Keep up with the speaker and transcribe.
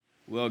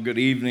Well, good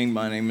evening.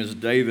 My name is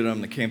David.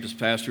 I'm the campus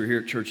pastor here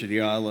at Church of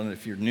the Island.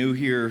 If you're new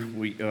here,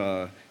 we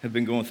have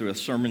been going through a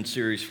sermon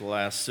series for the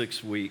last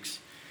 6 weeks.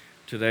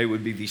 Today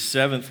would be the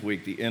 7th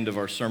week, the end of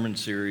our sermon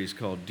series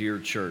called Dear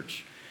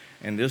Church.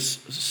 And this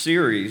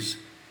series,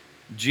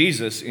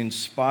 Jesus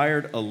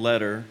inspired a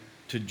letter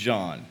to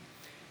John.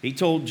 He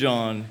told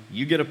John,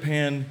 you get a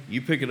pen,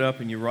 you pick it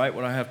up, and you write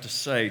what I have to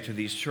say to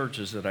these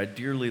churches that I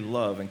dearly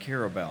love and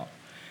care about.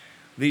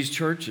 These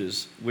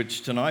churches,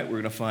 which tonight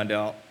we're going to find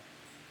out,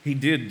 he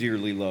did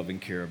dearly love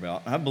and care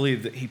about. I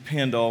believe that he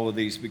penned all of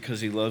these because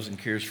he loves and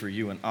cares for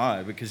you and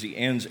I, because he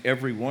ends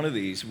every one of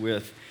these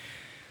with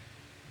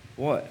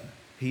what?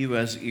 He who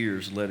has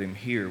ears, let him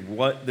hear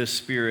what the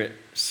Spirit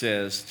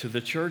says to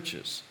the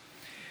churches.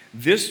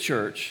 This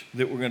church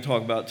that we're going to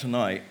talk about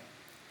tonight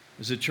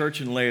is a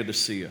church in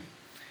Laodicea.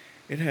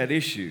 It had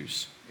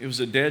issues. It was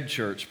a dead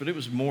church, but it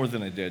was more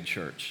than a dead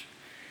church.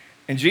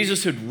 And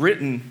Jesus had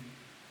written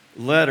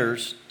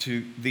letters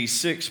to these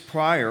 6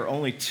 prior,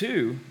 only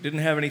 2 didn't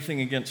have anything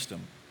against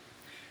them.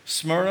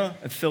 Smyrna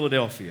and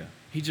Philadelphia.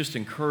 He just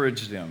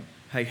encouraged them.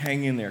 Hey,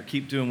 hang in there.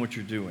 Keep doing what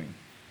you're doing.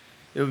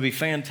 It would be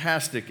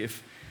fantastic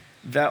if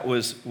that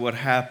was what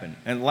happened.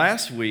 And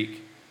last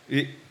week,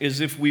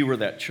 as if we were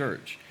that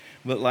church.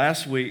 But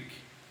last week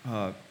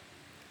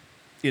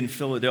in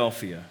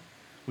Philadelphia,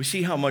 we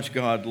see how much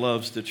God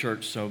loves the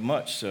church, so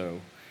much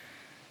so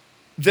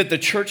that the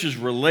church's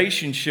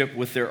relationship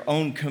with their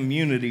own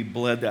community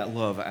bled that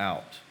love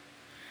out.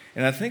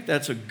 And I think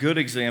that's a good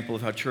example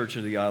of how Church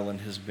of the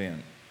Island has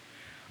been.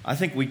 I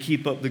think we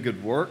keep up the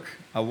good work.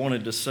 I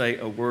wanted to say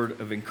a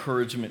word of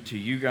encouragement to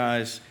you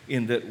guys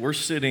in that we're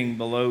sitting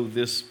below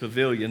this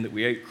pavilion that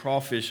we ate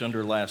crawfish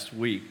under last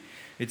week.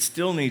 It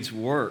still needs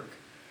work.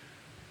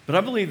 But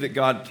I believe that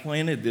God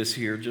planted this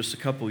here just a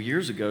couple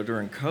years ago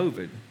during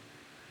COVID.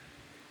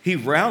 He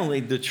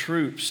rallied the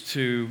troops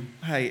to,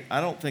 hey,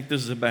 I don't think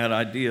this is a bad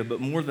idea, but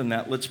more than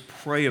that, let's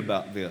pray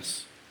about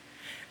this.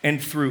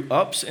 And through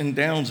ups and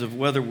downs of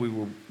whether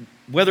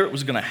it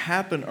was going to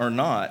happen or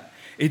not,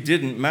 it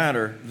didn't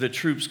matter. The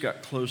troops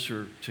got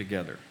closer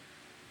together.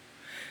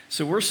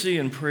 So we're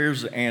seeing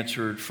prayers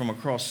answered from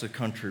across the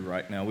country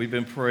right now. We've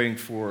been praying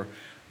for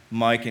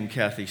Mike and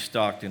Kathy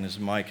Stockton, as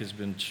Mike has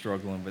been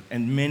struggling with,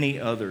 and many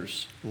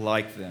others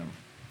like them.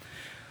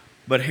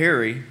 But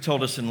Harry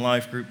told us in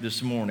life group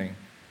this morning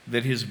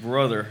that his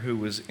brother, who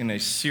was in a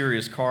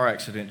serious car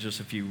accident just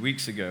a few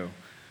weeks ago,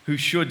 who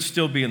should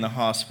still be in the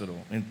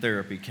hospital in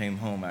therapy, came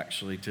home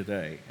actually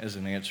today as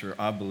an answer,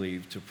 I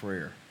believe, to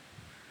prayer.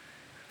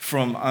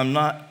 From I'm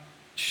not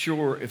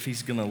sure if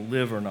he's going to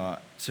live or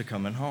not to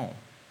coming home.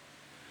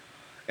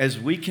 As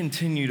we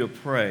continue to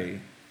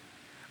pray,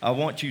 I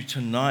want you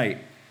tonight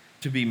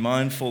to be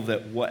mindful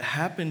that what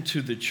happened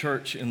to the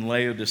church in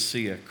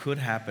Laodicea could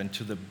happen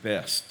to the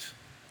best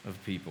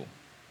of people.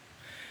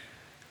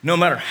 No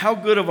matter how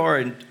good of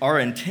our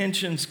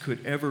intentions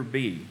could ever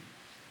be,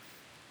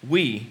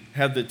 we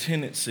have the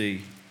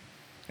tendency,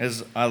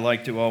 as I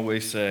like to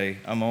always say,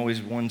 I'm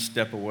always one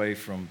step away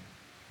from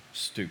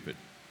stupid.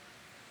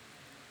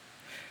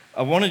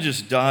 I want to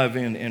just dive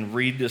in and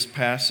read this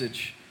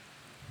passage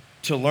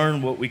to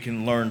learn what we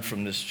can learn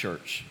from this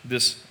church,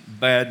 this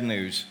bad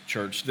news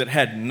church that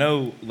had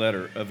no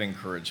letter of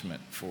encouragement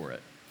for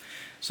it.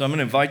 So I'm going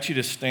to invite you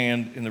to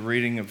stand in the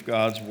reading of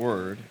God's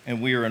Word.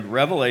 And we are in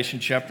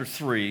Revelation chapter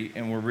 3,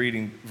 and we're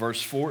reading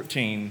verse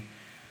 14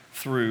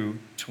 through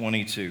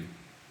 22.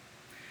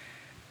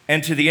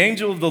 And to the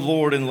angel of the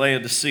Lord in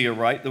Laodicea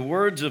write the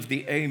words of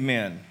the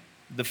Amen,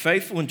 the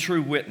faithful and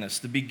true witness,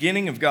 the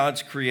beginning of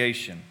God's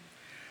creation.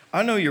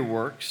 I know your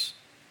works.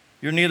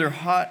 You're neither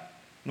hot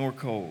nor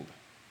cold.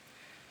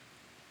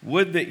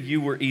 Would that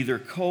you were either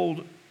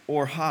cold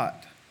or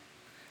hot.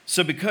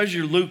 So because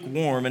you're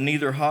lukewarm and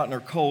neither hot nor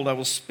cold, I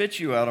will spit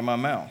you out of my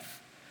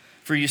mouth.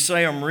 For you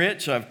say, I'm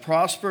rich, I've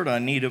prospered, I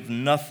need of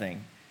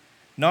nothing,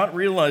 not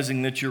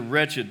realizing that you're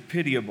wretched,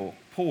 pitiable,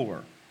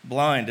 poor,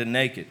 blind, and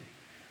naked.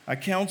 I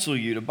counsel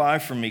you to buy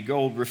from me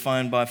gold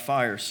refined by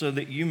fire, so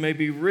that you may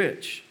be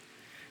rich,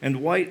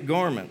 and white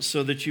garments,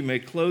 so that you may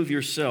clothe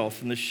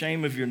yourself, and the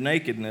shame of your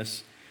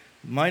nakedness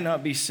might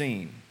not be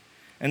seen,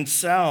 and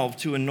salve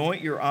to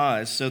anoint your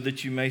eyes, so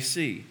that you may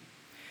see.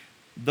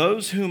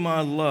 Those whom I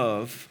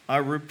love, I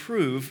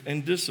reprove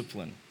and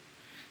discipline.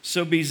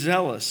 So be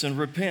zealous and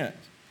repent.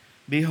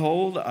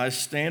 Behold, I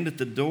stand at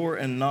the door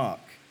and knock.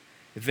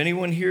 If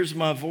anyone hears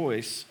my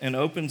voice and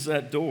opens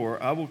that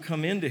door, I will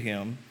come into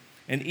him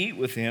and eat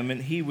with him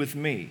and he with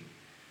me.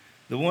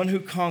 The one who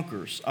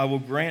conquers, I will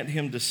grant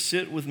him to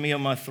sit with me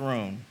on my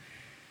throne,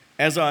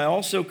 as I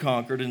also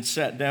conquered and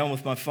sat down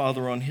with my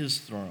Father on his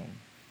throne.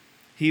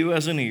 He who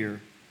has an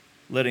ear,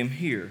 let him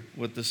hear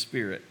what the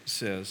Spirit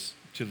says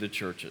to the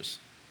churches.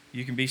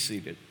 You can be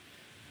seated.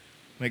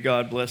 May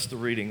God bless the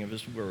reading of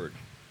His Word.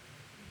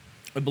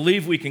 I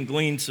believe we can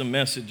glean some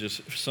messages,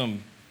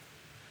 some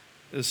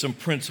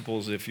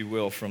principles, if you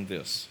will, from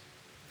this.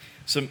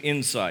 Some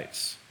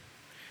insights.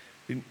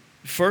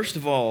 First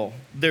of all,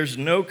 there's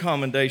no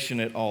commendation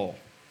at all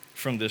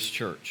from this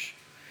church.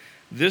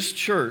 This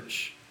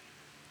church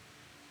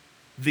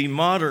the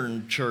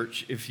modern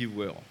church, if you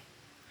will.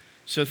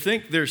 So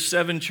think there's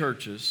 7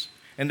 churches,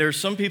 and there's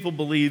some people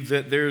believe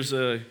that there's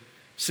a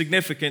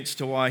significance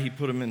to why he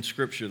put them in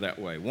Scripture that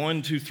way.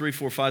 1, 2, 3,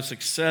 4, 5,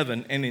 6,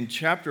 7. And in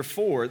chapter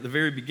 4, at the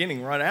very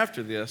beginning, right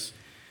after this,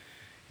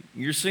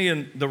 you're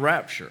seeing the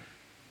rapture.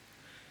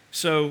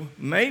 So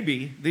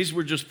maybe these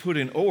were just put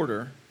in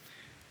order,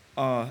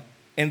 and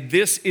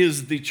this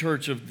is the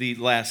church of the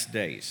last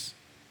days.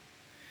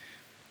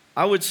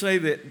 I would say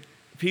that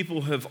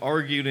people have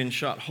argued and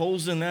shot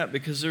holes in that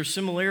because there's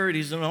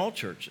similarities in all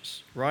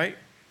churches, right?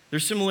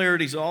 There's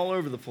similarities all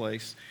over the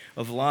place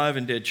of live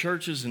and dead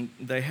churches, and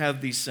they have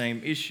these same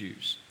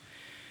issues.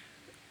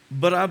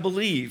 But I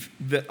believe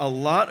that a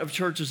lot of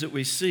churches that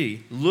we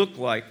see look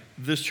like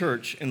this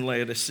church in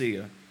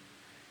Laodicea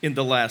in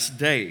the last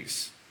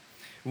days.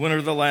 When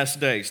are the last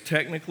days?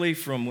 Technically,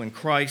 from when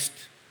Christ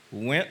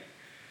went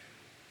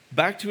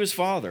back to his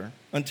Father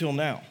until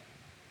now.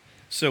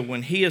 So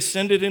when he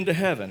ascended into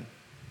heaven,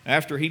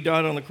 after he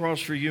died on the cross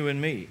for you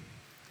and me,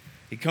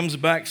 he comes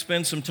back,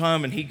 spends some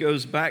time, and he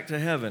goes back to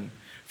heaven.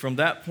 From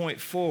that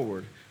point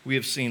forward, we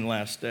have seen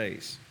last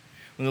days.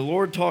 When the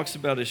Lord talks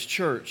about his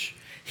church,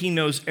 he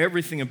knows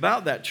everything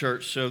about that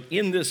church. So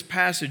in this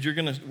passage,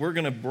 we're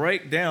going to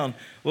break down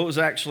what was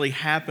actually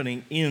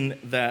happening in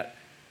that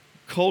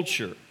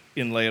culture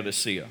in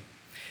Laodicea.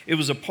 It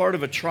was a part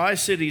of a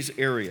Tri-Cities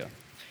area.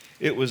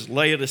 It was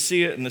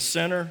Laodicea in the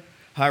center,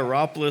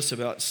 Hierapolis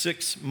about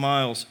 6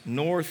 miles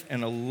north,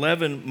 and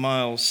 11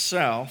 miles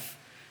south,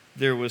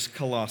 there was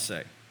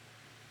Colossae.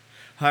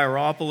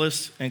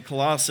 Hierapolis and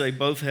Colossae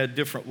both had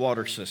different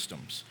water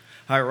systems.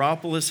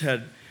 Hierapolis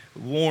had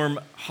warm,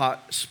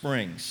 hot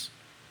springs.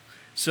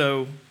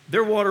 So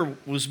their water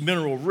was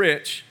mineral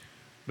rich,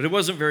 but it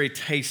wasn't very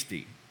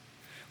tasty.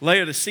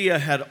 Laodicea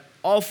had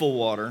awful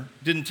water,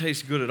 didn't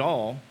taste good at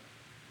all.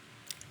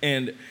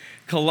 And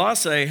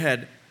Colossae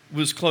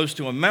was close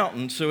to a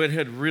mountain, so it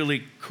had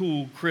really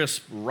cool,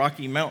 crisp,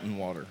 Rocky Mountain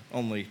water.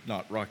 Only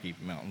not Rocky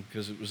Mountain,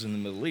 because it was in the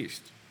Middle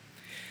East.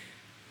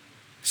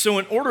 So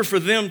in order for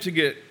them to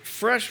get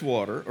fresh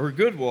water, or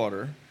good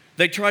water,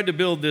 they tried to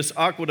build this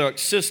aqueduct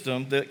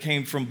system that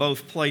came from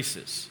both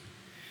places.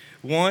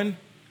 One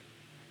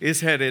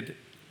is headed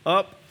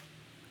up,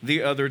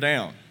 the other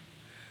down.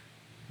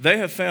 They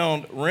have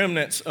found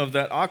remnants of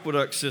that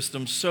aqueduct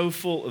system so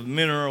full of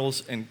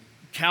minerals and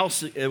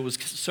it was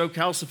so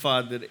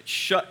calcified that it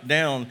shut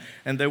down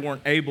and they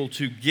weren't able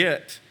to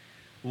get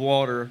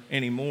water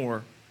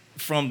anymore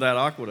from that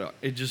aqueduct.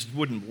 It just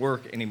wouldn't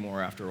work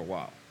anymore after a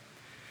while.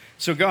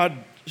 So God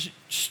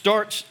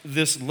starts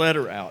this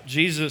letter out.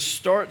 Jesus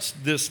starts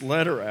this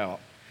letter out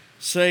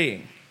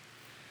saying,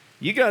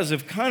 you guys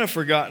have kind of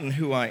forgotten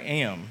who I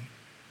am.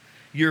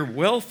 You're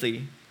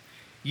wealthy.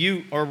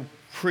 You are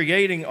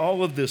creating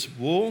all of this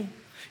wool.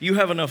 You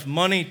have enough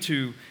money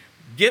to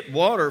get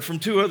water from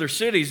 2 other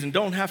cities and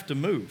don't have to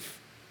move.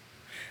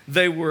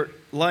 They were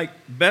like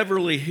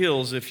Beverly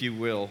Hills, if you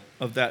will,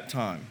 of that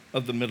time,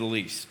 of the Middle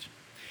East.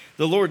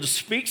 The Lord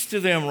speaks to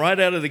them right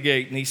out of the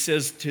gate, and he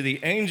says to the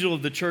angel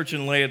of the church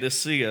in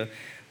Laodicea,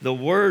 the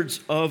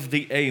words of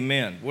the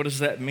Amen. What does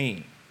that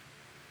mean?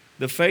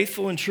 The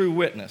faithful and true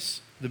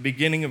witness, the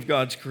beginning of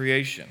God's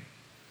creation.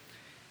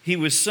 He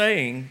was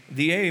saying,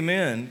 the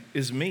Amen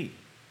is me.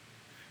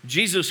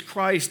 Jesus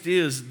Christ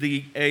is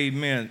the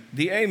Amen.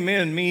 The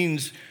Amen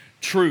means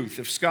truth.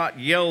 If Scott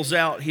yells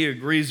out, he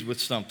agrees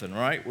with something,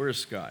 right? Where's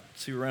Scott?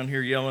 See around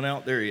here yelling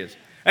out? There he is.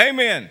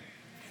 Amen.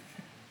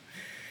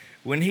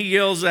 When he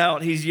yells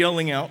out, he's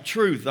yelling out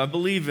truth. I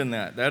believe in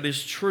that. That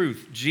is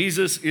truth.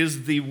 Jesus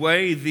is the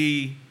way,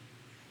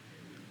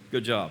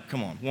 Good job.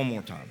 Come on, one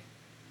more time.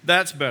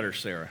 That's better,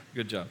 Sarah.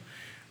 Good job.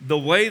 The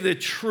way, the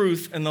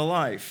truth, and the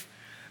life.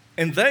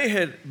 And they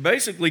had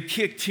basically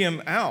kicked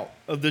him out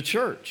of the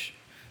church.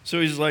 So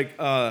he's like,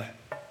 I'm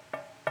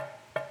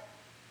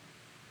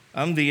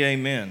the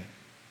Amen.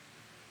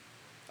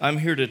 I'm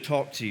here to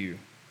talk to you.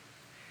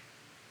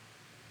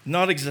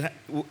 Not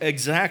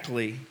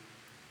exactly.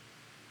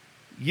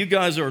 You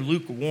guys are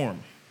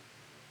lukewarm.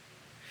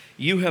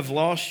 You have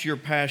lost your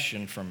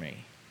passion for me.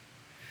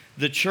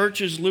 The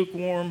church is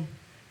lukewarm.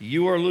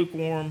 You are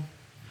lukewarm.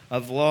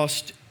 I've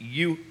lost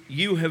you.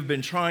 You have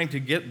been trying to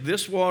get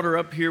this water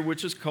up here,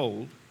 which is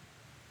cold,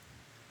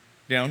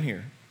 down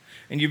here.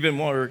 And you've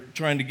been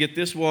trying to get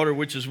this water,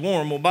 which is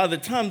warm. Well, by the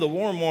time the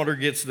warm water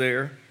gets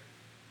there,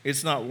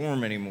 it's not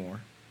warm anymore.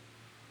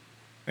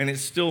 And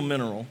it's still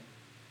mineral.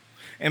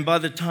 And by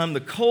the time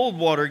the cold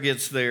water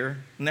gets there,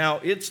 now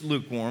it's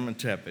lukewarm and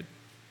tepid.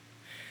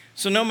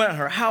 So no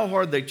matter how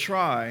hard they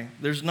try,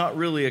 there's not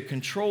really a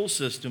control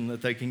system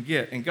that they can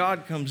get. And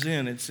God comes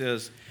in and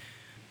says,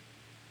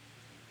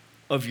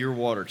 of your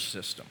water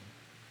system.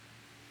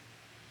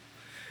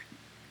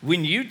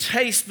 When you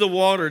taste the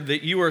water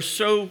that you are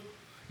so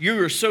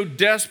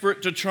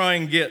desperate to try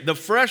and get, the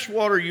fresh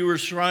water you were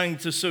trying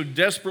to so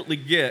desperately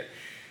get,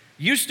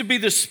 used to be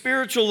the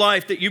spiritual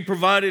life that you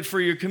provided for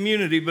your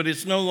community, but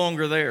it's no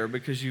longer there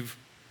because you've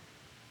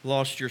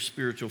lost your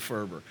spiritual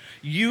fervor.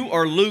 You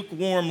are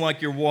lukewarm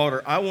like your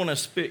water. I want to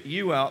spit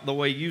you out the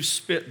way you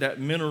spit that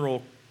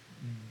mineral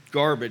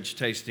garbage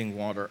tasting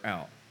water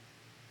out.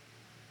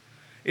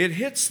 It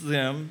hits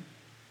them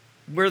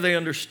where they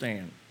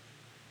understand.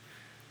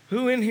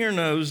 Who in here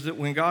knows that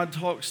when God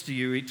talks to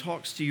you, he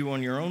talks to you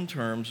on your own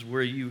terms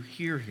where you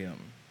hear him?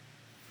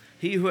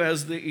 He who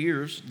has the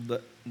ears,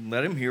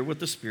 let him hear what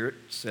the Spirit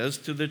says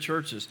to the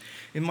churches.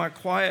 In my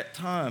quiet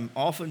time,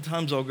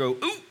 oftentimes I'll go,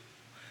 ooh,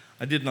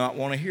 I did not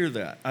want to hear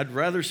that. I'd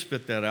rather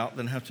spit that out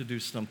than have to do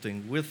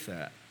something with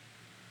that.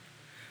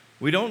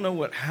 We don't know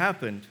what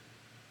happened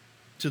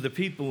to the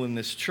people in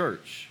this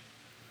church,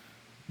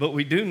 but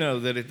we do know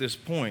that at this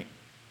point,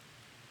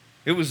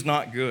 it was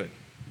not good.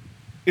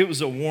 It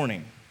was a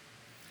warning.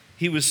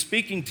 He was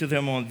speaking to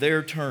them on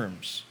their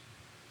terms.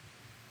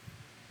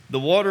 The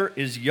water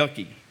is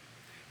yucky.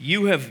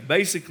 You have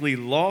basically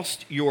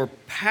lost your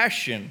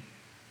passion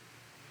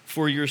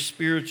for your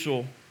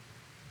spiritual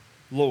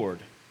Lord.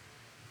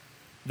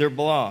 They're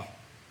blah.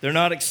 They're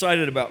not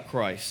excited about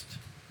Christ.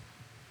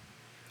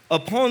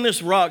 Upon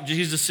this rock,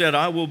 Jesus said,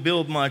 I will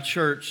build my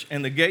church,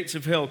 and the gates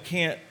of hell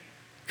can't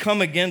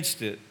come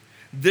against it.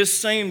 This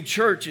same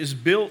church is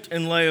built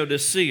in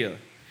Laodicea,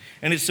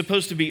 and it's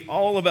supposed to be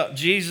all about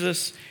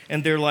Jesus,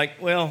 and they're like,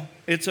 well,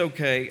 it's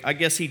okay. I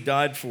guess he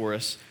died for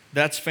us.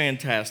 That's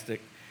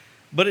fantastic.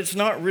 But it's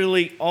not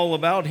really all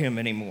about him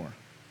anymore.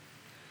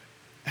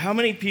 How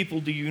many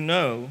people do you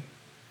know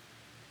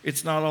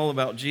it's not all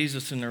about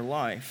Jesus in their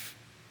life,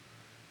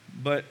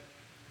 but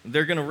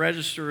they're going to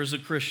register as a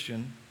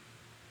Christian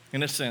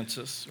in a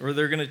census, or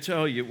they're going to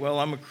tell you, well,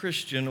 I'm a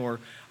Christian,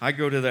 or I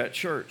go to that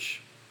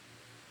church?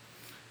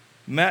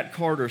 Matt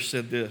Carter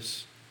said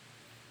this: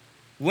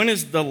 when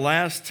is the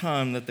last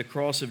time that the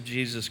cross of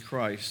Jesus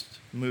Christ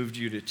moved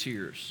you to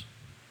tears?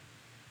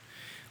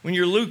 When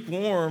you're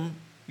lukewarm,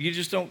 you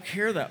just don't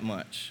care that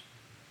much.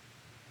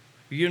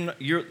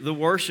 The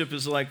worship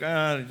is like,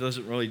 it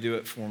doesn't really do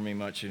it for me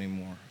much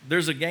anymore.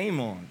 There's a game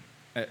on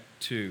at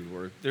 2,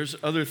 or there's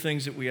other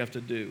things that we have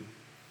to do.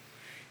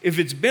 If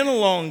it's been a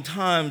long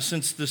time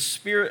since the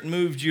Spirit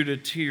moved you to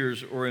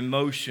tears or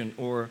emotion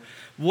or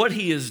what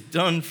he has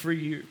done for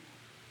you,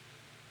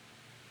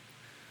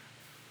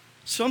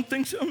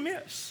 something's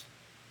amiss.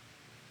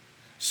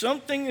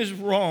 Something is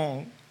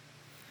wrong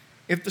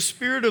if the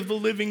Spirit of the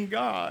living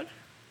God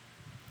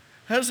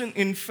hasn't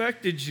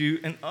infected you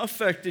and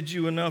affected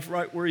you enough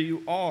right where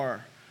you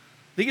are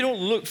that you don't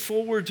look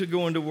forward to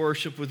going to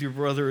worship with your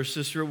brother or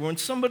sister. When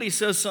somebody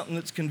says something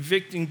that's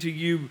convicting to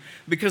you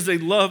because they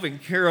love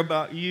and care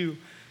about you,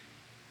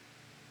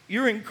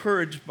 you're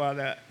encouraged by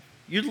that.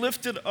 You're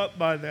lifted up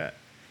by that.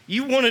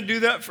 You want to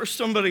do that for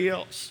somebody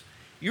else.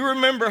 You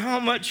remember how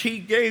much he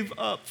gave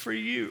up for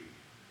you.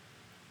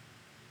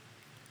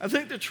 I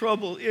think the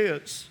trouble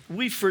is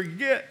we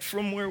forget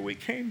from where we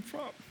came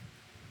from,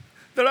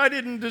 that I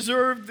didn't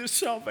deserve this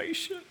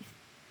salvation,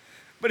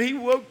 but he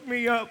woke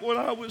me up when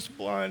I was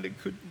blind and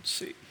couldn't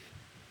see.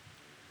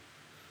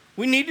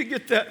 We need to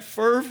get that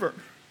fervor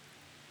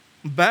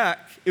back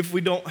if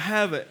we don't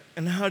have it.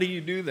 And how do you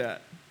do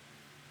that?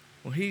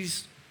 Well,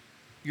 he's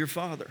your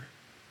Father,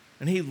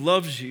 and he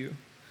loves you,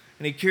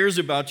 and he cares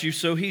about you,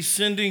 so he's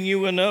sending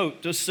you a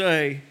note to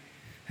say,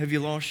 have you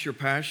lost your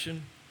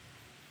passion?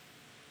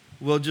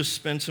 Well, just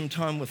spend some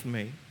time with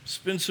me.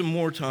 Spend some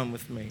more time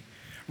with me.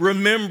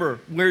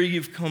 Remember where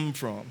you've come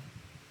from.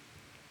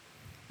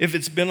 If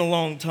it's been a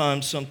long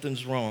time,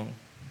 something's wrong.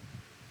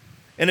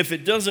 And if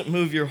it doesn't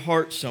move your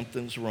heart,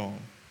 something's wrong.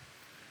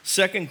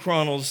 2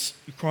 Chronicles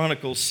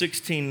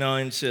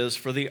 16:9 says,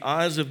 for the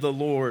eyes of the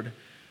Lord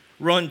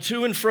run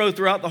to and fro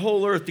throughout the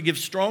whole earth to give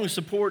strong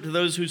support to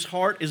those whose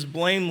heart is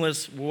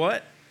blameless,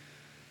 what?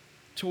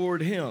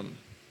 Toward him.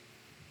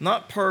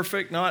 Not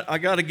perfect, not I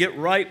got to get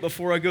right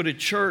before I go to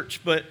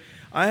church, but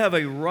I have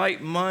a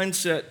right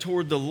mindset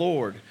toward the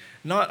Lord.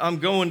 Not I'm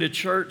going to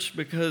church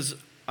because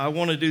I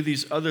want to do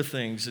these other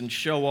things and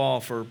show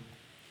off or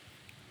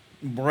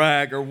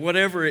brag or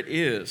whatever it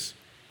is.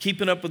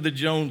 Keeping up with the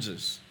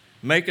Joneses.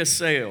 Make a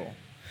sale.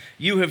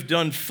 You have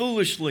done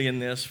foolishly in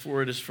this,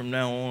 for it is from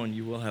now on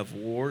you will have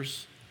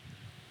wars.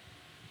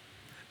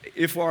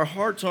 If our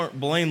hearts aren't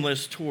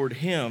blameless toward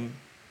him,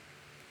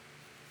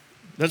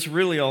 that's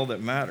really all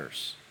that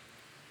matters.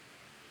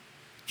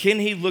 Can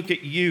he look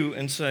at you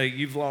and say,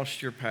 you've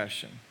lost your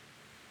passion?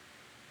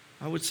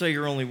 I would say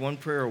you're only one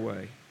prayer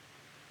away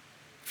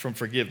from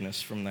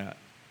forgiveness from that.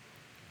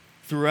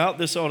 Throughout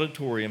this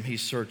auditorium,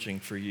 he's searching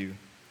for you.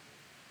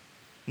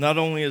 Not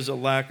only is a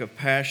lack of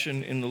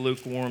passion in the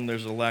lukewarm,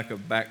 there's a lack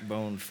of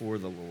backbone for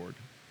the Lord.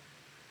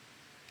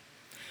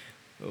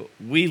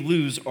 We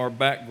lose our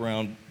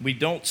background. We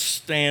don't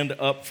stand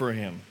up for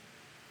him.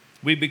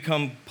 We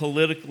become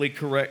politically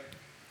correct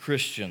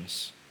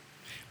Christians.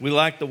 We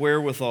lack the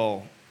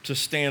wherewithal to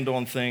stand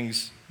on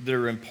things that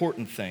are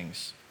important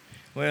things.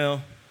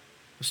 Well,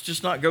 let's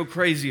just not go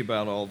crazy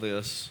about all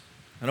this.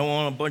 I don't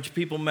want a bunch of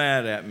people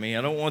mad at me.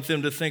 I don't want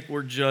them to think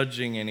we're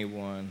judging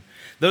anyone.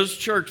 Those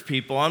church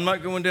people, I'm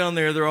not going down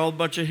there. They're all a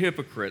bunch of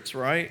hypocrites,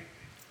 right?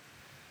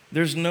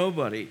 There's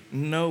nobody,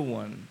 no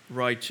one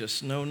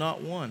righteous. No,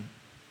 not one.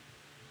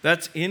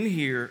 That's in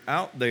here,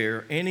 out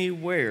there,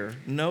 anywhere.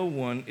 No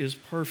one is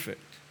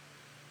perfect.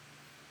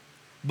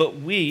 But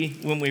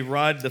when we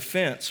ride the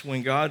fence,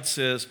 when God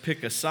says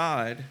pick a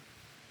side,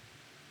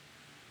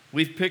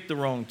 we've picked the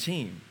wrong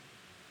team.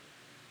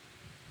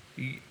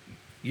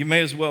 You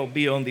may as well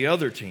be on the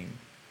other team.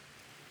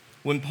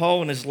 When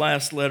Paul, in his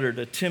last letter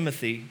to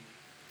Timothy,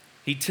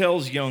 he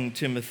tells young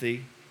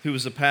Timothy, who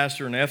was a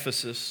pastor in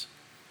Ephesus,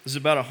 is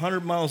about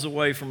 100 miles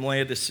away from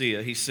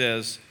Laodicea, he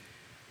says,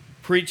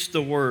 preach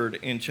the word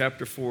in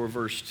chapter 4,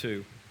 verse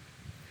 2.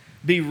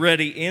 Be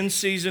ready in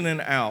season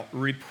and out,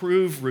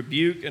 reprove,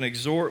 rebuke, and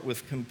exhort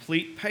with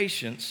complete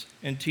patience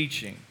and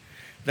teaching.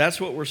 That's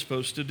what we're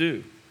supposed to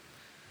do.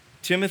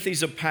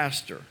 Timothy's a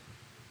pastor.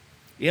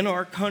 In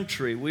our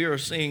country, we are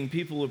seeing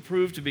people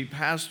approved to be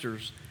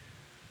pastors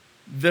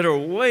that are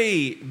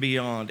way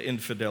beyond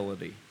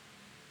infidelity.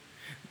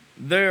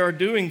 They are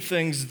doing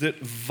things that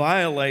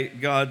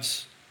violate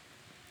God's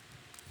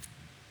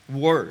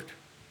word.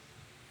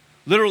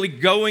 Literally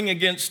going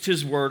against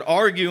his word,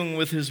 arguing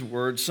with his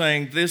word,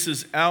 saying this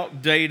is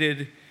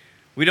outdated,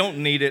 we don't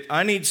need it.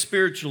 I need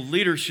spiritual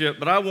leadership,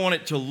 but I want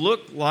it to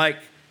look like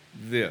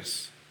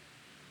this.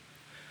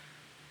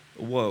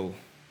 Woe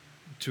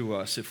to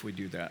us if we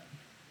do that.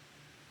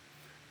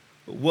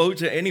 Woe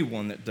to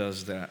anyone that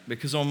does that,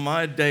 because on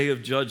my day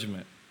of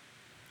judgment,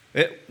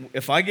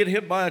 if I get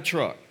hit by a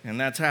truck, and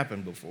that's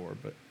happened before,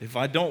 but if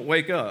I don't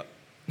wake up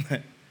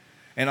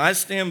and I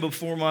stand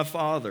before my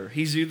Father,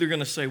 he's either going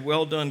to say,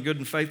 well done, good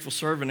and faithful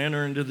servant,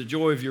 enter into the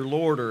joy of your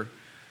Lord, or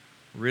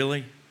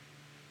really?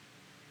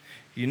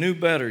 You knew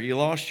better, you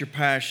lost your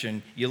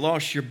passion, you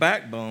lost your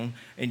backbone,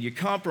 and you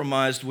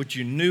compromised what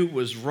you knew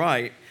was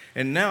right,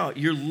 and now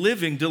you're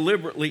living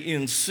deliberately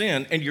in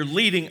sin, and you're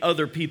leading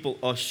other people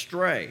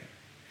astray.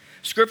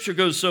 Scripture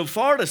goes so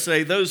far to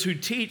say those who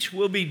teach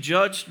will be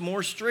judged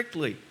more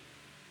strictly.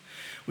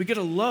 We get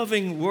a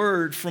loving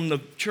word from the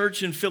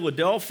church in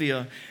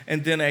Philadelphia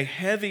and then a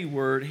heavy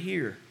word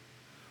here.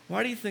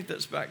 Why do you think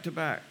that's back to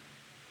back?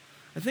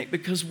 I think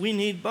because we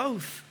need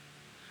both.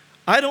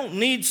 I don't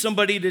need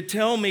somebody to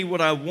tell me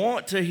what I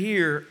want to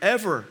hear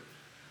ever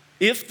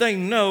if they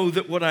know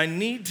that what I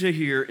need to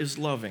hear is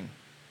loving.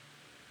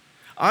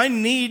 I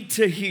need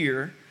to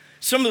hear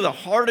some of the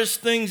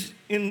hardest things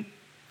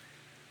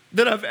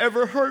that I've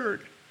ever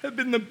heard have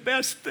been the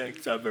best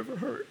things I've ever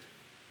heard.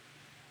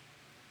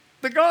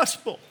 The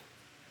gospel.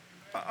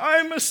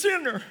 I'm a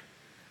sinner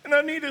and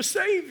I need a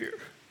Savior.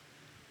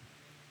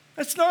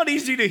 That's not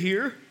easy to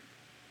hear.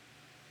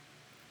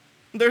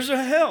 There's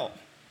a hell.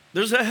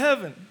 There's a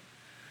heaven.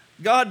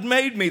 God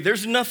made me.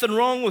 There's nothing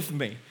wrong with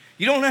me.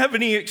 You don't have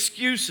any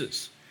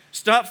excuses.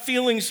 Stop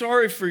feeling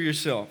sorry for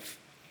yourself.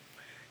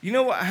 You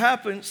know what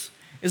happens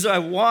is I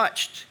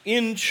watched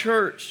in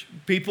church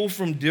people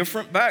from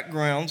different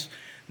backgrounds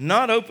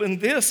not open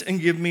this and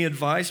give me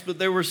advice, but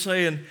they were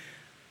saying,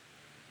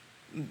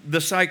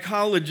 the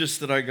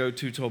psychologist that I go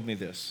to told me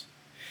this.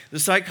 The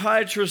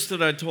psychiatrist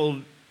that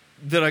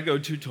I go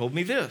to told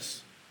me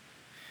this.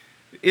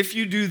 If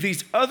you do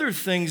these other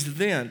things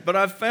then, but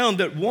I've found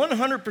that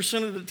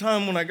 100% of the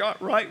time when I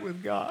got right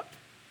with God,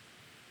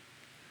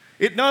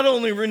 it not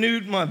only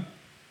renewed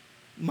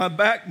my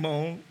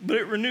backbone, but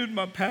it renewed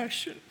my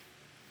passion.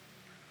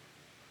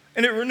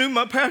 And it renewed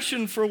my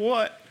passion for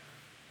what?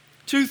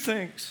 Two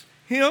things,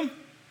 Him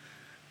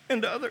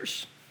and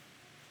others.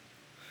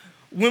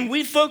 When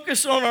we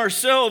focus on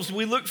ourselves,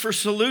 we look for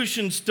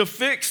solutions to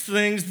fix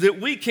things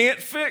that we can't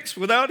fix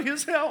without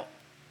His help.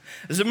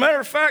 As a matter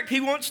of fact,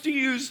 He wants to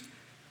use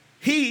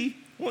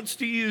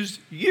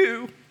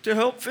you to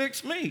help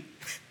fix me.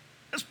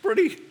 That's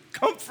pretty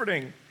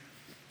comforting.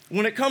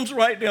 When it comes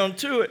right down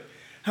to it,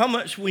 how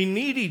much we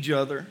need each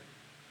other.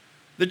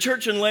 The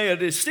church in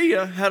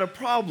Laodicea had a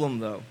problem,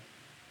 though.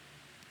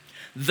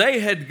 They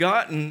had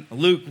gotten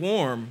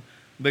lukewarm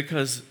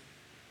because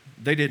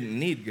they didn't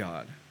need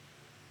God.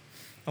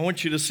 I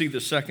want you to see the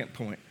second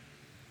point.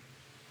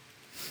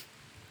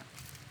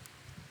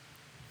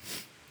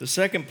 The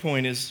second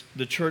point is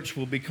the church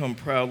will become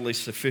proudly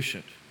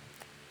sufficient.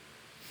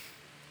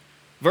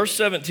 Verse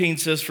 17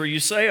 says, "For you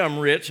say I'm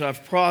rich,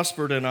 I've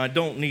prospered, and I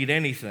don't need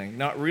anything,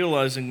 not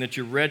realizing that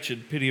you're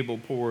wretched, pitiable,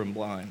 poor, and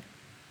blind."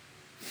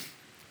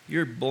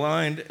 You're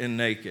blind and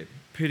naked,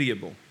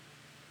 pitiable.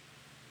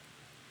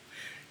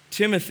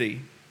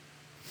 Timothy,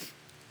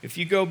 if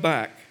you go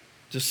back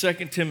to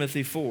 2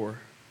 Timothy 4,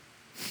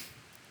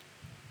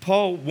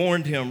 Paul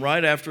warned him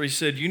right after he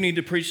said, you need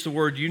to preach the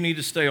word, you need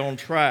to stay on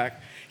track.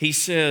 He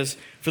says,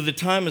 for the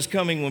time is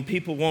coming when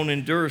people won't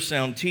endure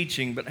sound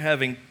teaching, but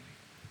having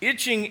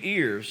itching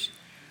ears,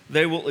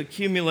 they will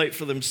accumulate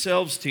for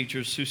themselves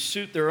teachers who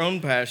suit their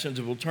own passions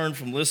and will turn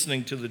from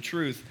listening to the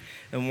truth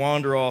and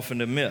wander off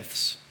into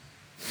myths.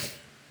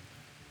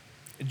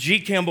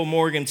 G. Campbell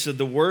Morgan said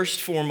the worst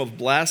form of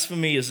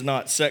blasphemy is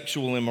not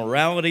sexual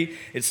immorality,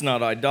 it's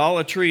not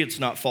idolatry, it's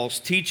not false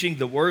teaching.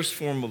 The worst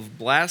form of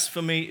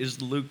blasphemy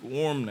is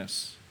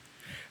lukewarmness.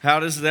 How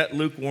does that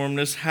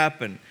lukewarmness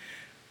happen?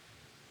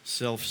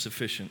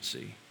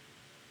 Self-sufficiency.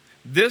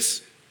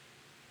 This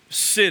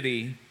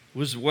city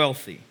was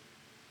wealthy.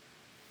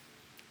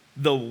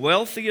 The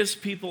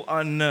wealthiest people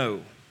I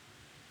know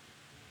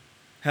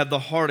had the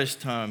hardest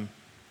time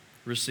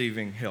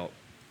receiving help,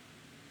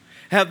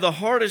 have the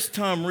hardest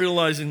time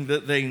realizing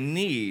that they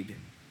need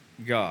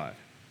God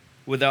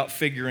without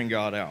figuring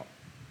God out.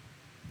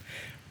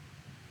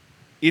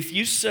 If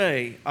you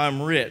say,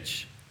 I'm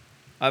rich,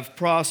 I've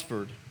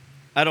prospered,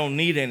 I don't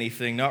need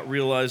anything, not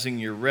realizing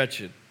you're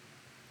wretched,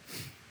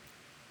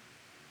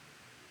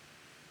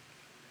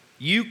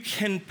 you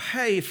can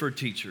pay for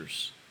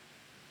teachers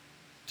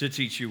to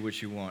teach you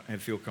what you want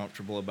and feel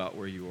comfortable about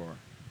where you are.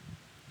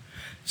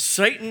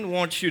 Satan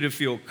wants you to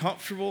feel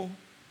comfortable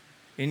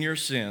in your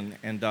sin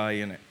and die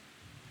in it.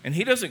 And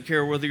he doesn't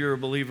care whether you're a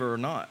believer or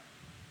not.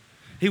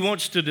 He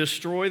wants to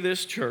destroy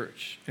this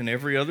church and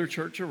every other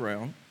church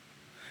around.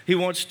 He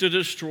wants to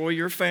destroy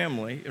your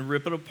family and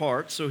rip it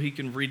apart so he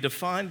can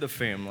redefine the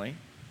family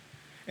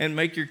and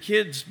make your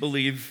kids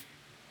believe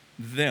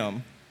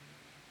them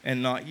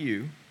and not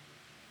you.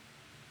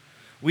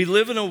 We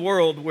live in a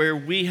world where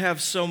we have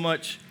so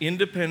much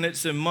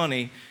independence and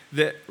money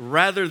that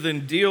rather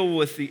than deal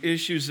with the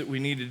issues that we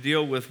need to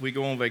deal with, we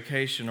go on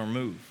vacation or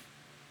move.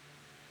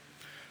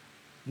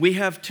 We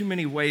have too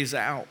many ways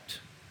out.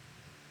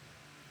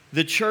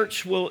 The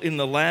church will, in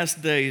the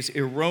last days,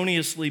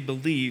 erroneously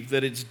believe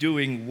that it's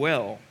doing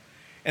well,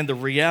 and the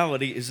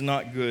reality is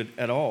not good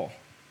at all.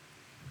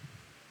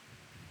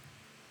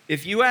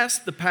 If you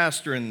asked the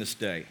pastor in this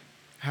day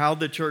how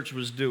the church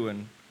was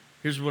doing,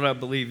 here's what I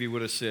believe he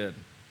would have said.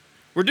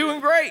 We're doing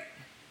great.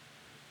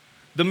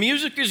 The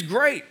music is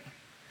great.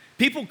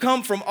 People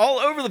come from all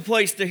over the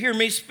place to hear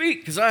me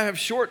speak because I have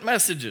short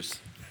messages.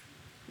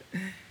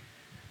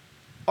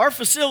 Our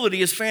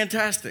facility is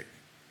fantastic.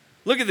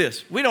 Look at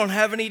this. We don't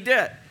have any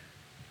debt.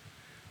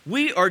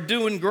 We are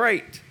doing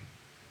great.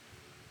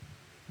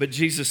 But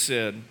Jesus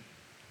said,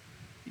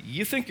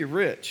 you think you're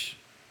rich.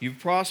 You've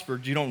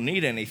prospered. You don't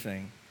need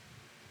anything.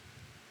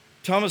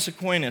 Thomas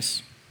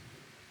Aquinas,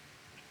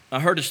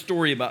 I heard a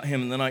story about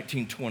him in the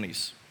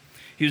 1920s.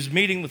 He was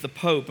meeting with the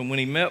Pope, and when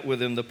he met with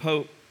him, the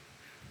Pope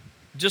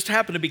just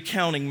happened to be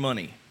counting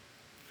money.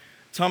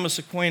 Thomas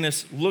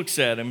Aquinas looks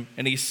at him,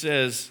 and he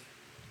says,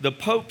 the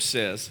Pope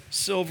says,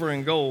 silver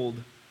and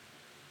gold,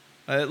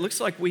 it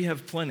looks like we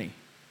have plenty.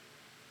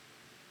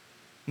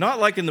 Not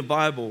like in the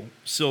Bible,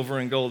 silver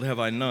and gold have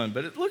I none,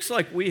 but it looks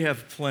like we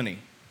have plenty.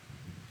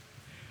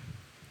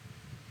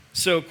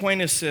 So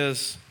Aquinas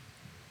says,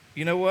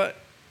 you know what?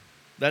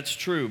 That's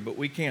true, but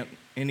we can't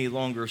any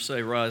longer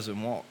say rise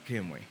and walk,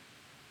 can we?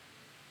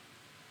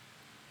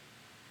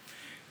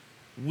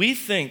 We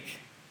think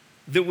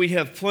that we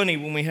have plenty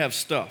when we have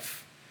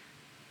stuff,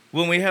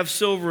 when we have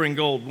silver and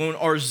gold, when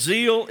our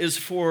zeal is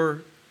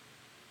for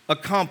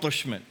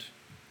accomplishment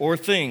or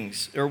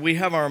things, or we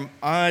have our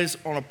eyes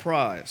on a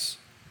prize.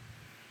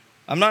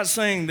 I'm not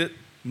saying that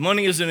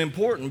money isn't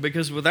important,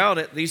 because without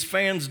it, these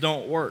fans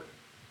don't work.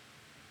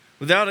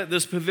 Without it,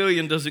 this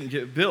pavilion doesn't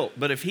get built.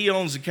 But if he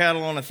owns the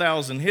cattle on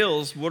 1,000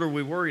 hills, what are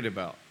we worried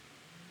about?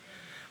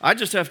 I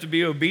just have to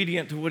be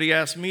obedient to what he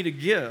asked me to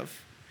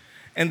give.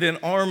 And then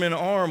arm in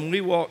arm,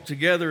 we walk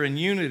together in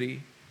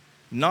unity,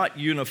 not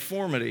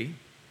uniformity,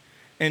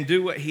 and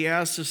do what he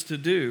asks us to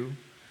do.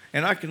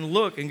 And I can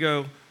look and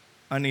go,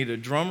 I need a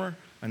drummer,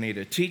 I need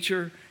a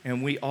teacher,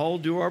 and we all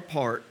do our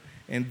part,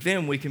 and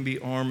then we can be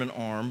arm in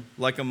arm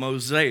like a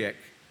mosaic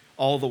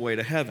all the way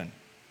to heaven.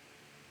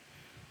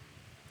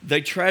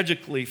 They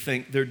tragically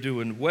think they're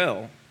doing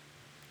well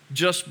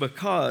just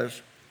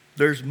because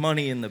there's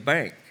money in the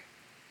bank.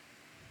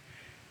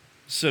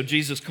 So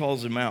Jesus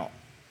calls him out.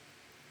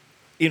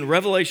 In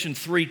Revelation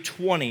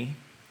 3:20,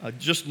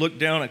 just look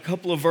down a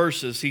couple of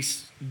verses.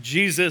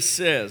 Jesus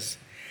says,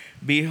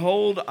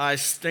 behold, I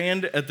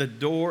stand at the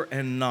door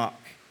and knock.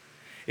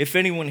 If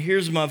anyone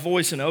hears my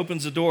voice and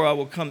opens the door, I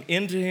will come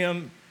into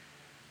him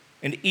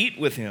and eat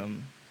with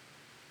him,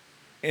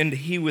 and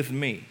he with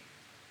me.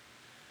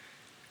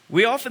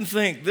 We often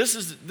think this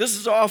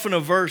is often a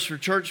verse for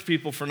church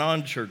people, for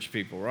non-church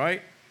people,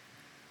 right?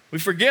 We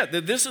forget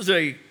that this is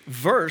a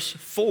verse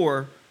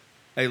for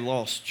a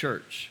lost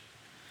church.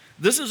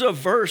 This is a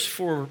verse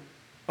for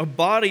a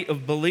body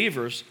of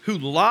believers who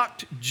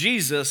locked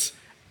Jesus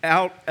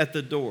out at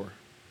the door.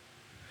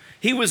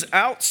 He was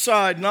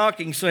outside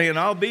knocking, saying,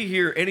 I'll be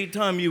here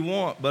anytime you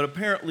want, but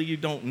apparently you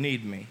don't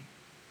need me.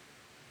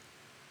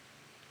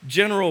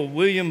 General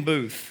William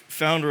Booth,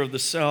 founder of the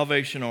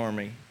Salvation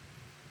Army,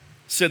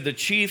 said the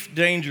chief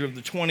danger of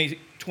the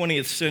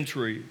 20th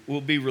century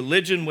will be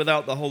religion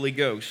without the Holy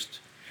Ghost,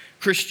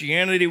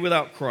 Christianity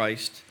without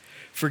Christ,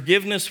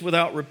 forgiveness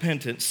without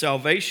repentance,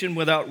 salvation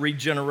without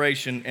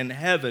regeneration, and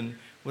heaven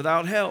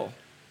without hell.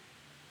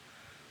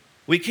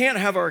 We can't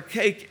have our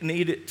cake and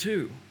eat it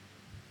too.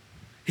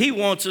 He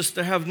wants us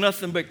to have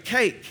nothing but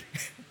cake,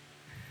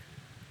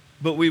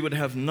 but we would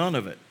have none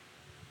of it.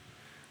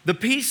 The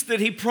peace that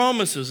he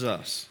promises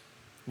us,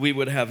 we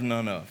would have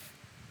none of,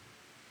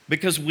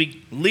 because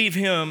we leave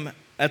him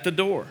at the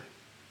door.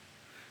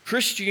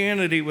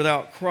 Christianity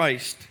without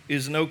Christ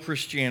is no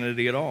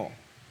Christianity at all.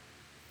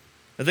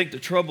 I think the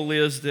trouble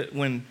is that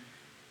when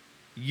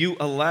you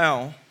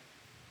allow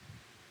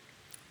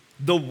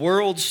the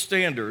world's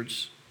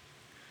standards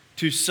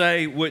to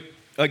say what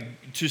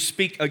to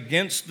speak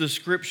against the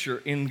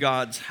Scripture in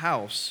God's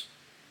house,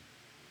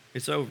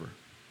 it's over.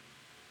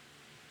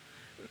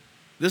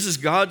 This is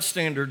God's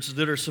standards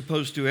that are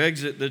supposed to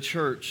exit the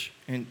church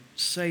and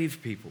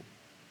save people.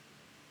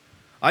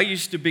 I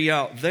used to be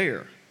out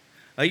there.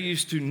 I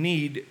used to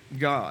need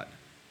God.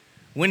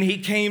 When He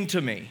came to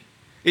me,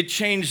 it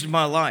changed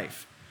my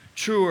life.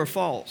 True or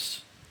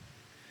false?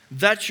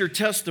 That's your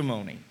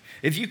testimony.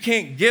 If you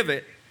can't give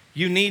it,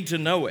 you need to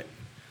know it.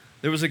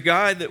 There was a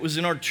guy that was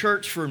in our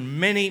church for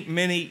many,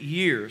 many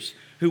years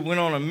who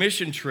went on a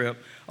mission trip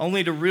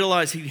only to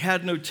realize he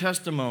had no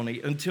testimony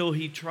until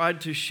he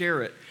tried to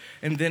share it,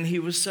 and then he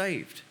was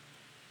saved.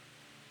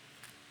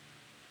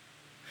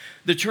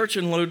 The church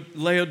in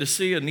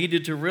Laodicea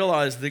needed to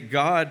realize that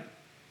God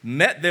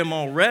met them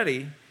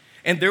already,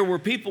 and there were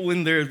people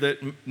in there that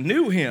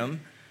knew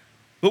Him,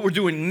 but were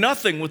doing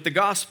nothing with the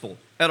gospel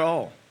at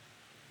all.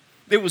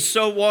 It was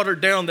so watered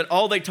down that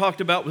all they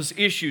talked about was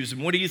issues,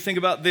 and what do you think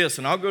about this?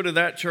 And I'll go to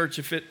that church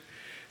if it...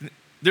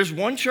 There's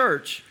one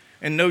church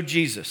and no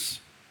Jesus.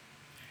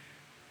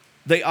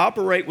 They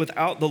operate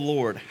without the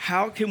Lord.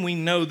 How can we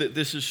know that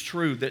this is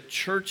true, that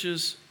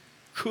churches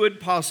could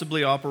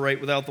possibly operate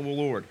without the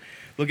Lord?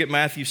 Look at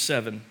Matthew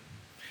 7.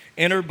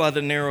 Enter by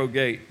the narrow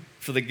gate,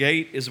 for the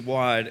gate is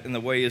wide and the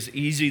way is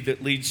easy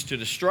that leads to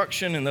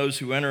destruction, and those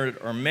who enter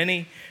it are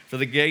many. For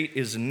the gate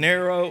is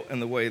narrow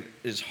and the way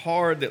is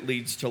hard that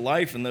leads to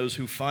life, and those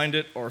who find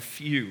it are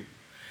few.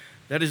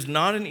 That is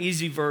not an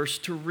easy verse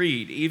to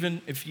read,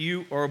 even if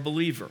you are a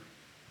believer.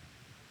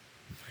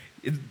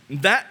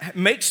 That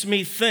makes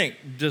me think,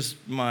 does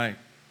my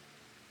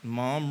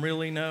mom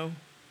really know?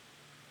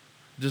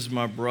 Does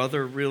my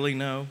brother really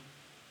know?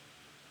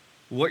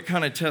 What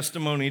kind of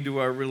testimony do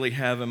I really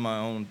have in my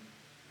own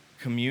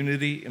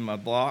community, in my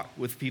block,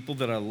 with people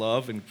that I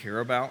love and care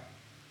about?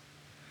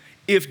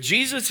 If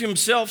Jesus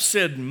Himself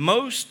said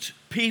most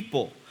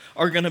people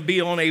are going to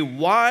be on a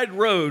wide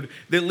road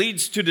that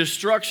leads to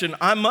destruction,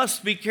 I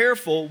must be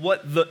careful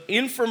what the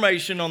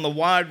information on the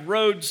wide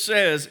road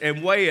says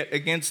and weigh it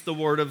against the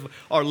word of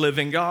our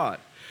living God,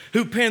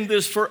 who penned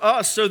this for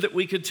us so that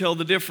we could tell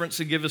the difference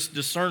and give us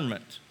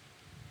discernment.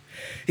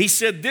 He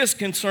said this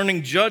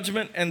concerning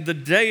judgment and the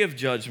day of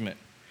judgment.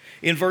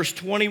 In verse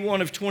 21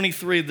 of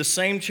 23 of the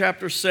same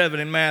chapter 7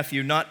 in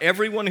Matthew, not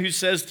everyone who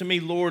says to me,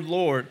 Lord,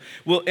 Lord,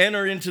 will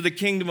enter into the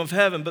kingdom of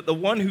heaven, but the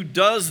one who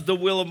does the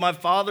will of my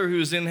Father who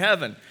is in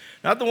heaven.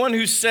 Not the one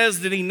who says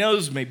that he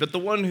knows me, but the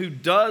one who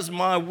does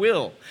my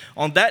will.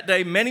 On that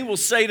day, many will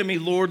say to me,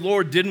 Lord,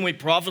 Lord, didn't we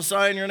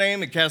prophesy in your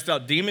name and cast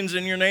out demons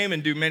in your name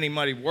and do many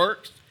mighty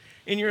works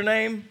in your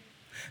name?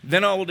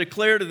 Then I will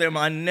declare to them,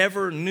 I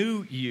never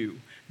knew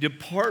you.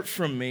 Depart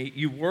from me,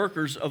 you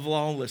workers of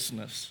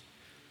lawlessness.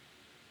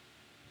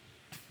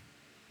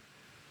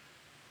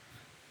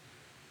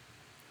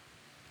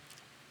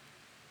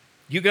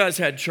 You guys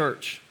had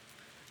church.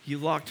 You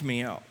locked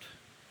me out.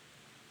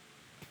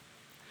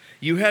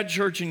 You had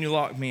church and you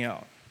locked me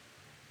out.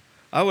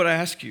 I would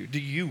ask you, do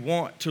you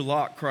want to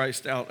lock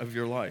Christ out of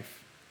your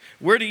life?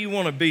 Where do you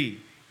want to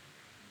be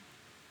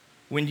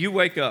when you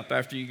wake up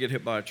after you get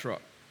hit by a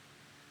truck?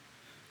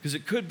 Because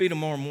it could be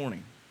tomorrow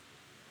morning.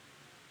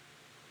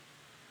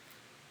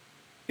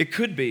 It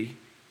could be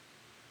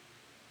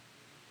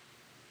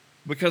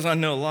because I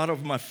know a lot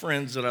of my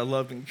friends that I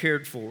loved and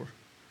cared for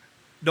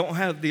don't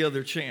have the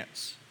other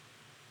chance.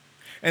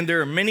 And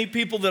there are many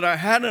people that I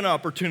had an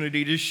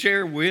opportunity to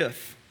share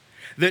with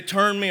that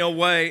turned me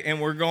away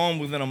and were gone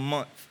within a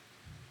month.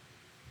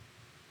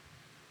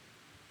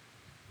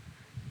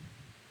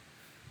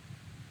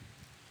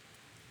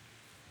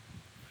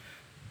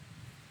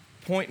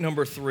 Point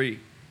number 3.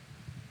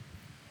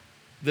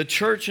 The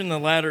church in the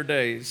latter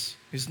days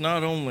is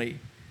not only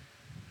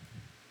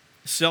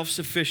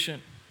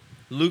self-sufficient,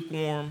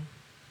 lukewarm,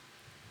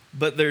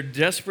 but they're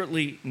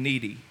desperately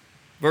needy.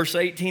 Verse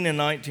 18 and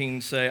 19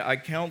 say, I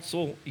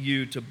counsel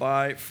you to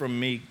buy from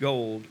me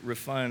gold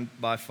refined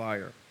by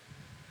fire.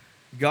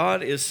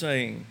 God is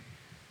saying,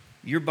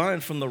 you're buying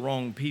from the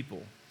wrong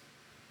people.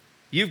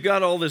 You've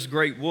got all this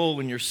great wool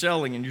and you're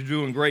selling and you're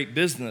doing great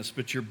business,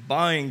 but you're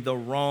buying the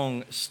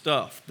wrong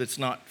stuff that's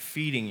not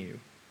feeding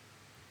you.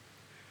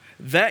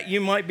 That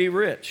you might be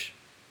rich.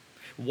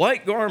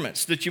 White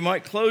garments that you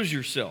might clothe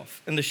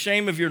yourself, and the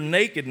shame of your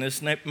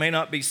nakedness may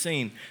not be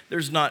seen.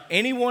 There's not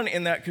anyone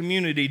in that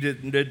community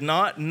that did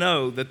not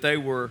know that they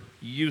were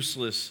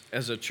useless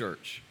as a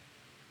church.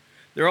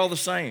 They're all the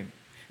same.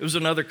 It was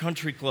another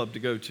country club to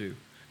go to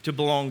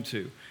belong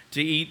to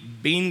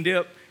eat bean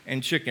dip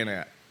and chicken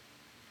at.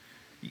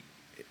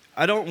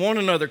 I don't want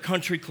another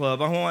country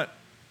club.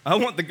 I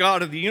want the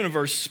God of the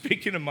universe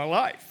speaking in my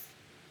life.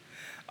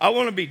 I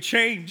want to be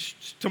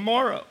changed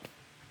tomorrow.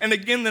 And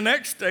again the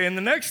next day and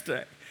the next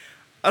day.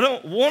 I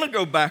don't want to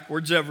go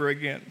backwards ever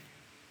again.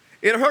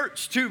 It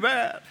hurts too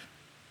bad.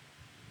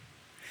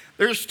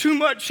 There's too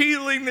much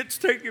healing that's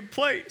taking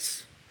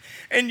place.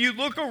 And you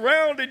look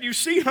around and you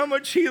see how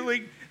much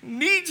healing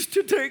needs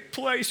to take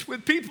place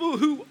with people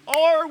who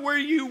are where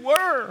you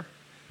were.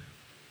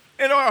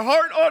 And our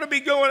heart ought to be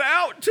going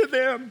out to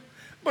them.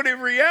 But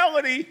in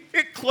reality,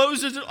 it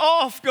closes it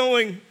off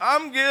going,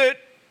 I'm good.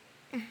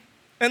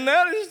 And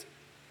that is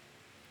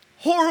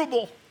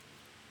horrible.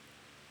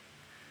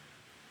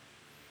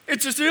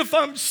 It's as if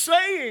I'm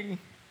saying,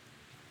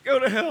 go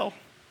to hell.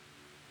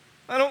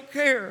 I don't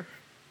care.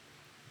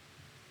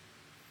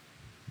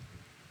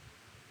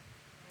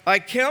 I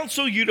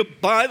counsel you to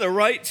buy the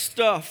right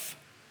stuff.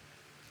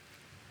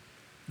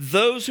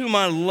 Those whom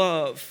I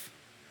love,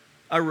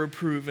 I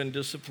reprove and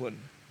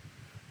discipline.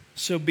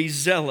 So be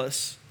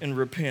zealous and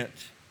repent.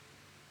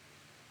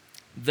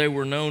 They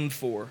were known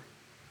for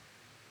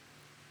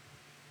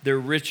their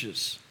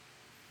riches.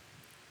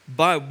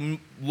 Buy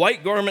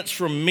white garments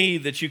from me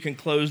that you can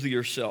clothe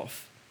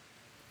yourself.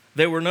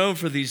 They were known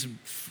for these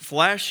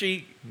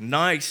flashy,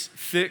 nice,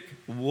 thick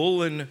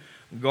woolen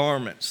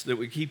garments that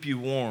would keep you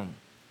warm.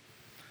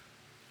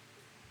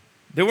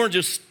 They weren't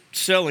just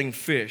selling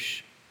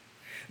fish.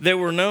 They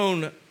were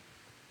known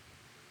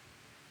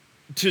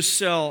to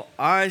sell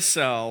eye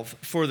salve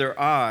for their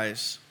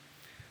eyes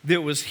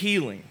that was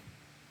healing.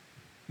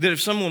 That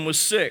if someone was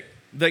sick,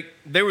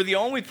 they were the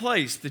only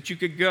place that you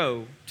could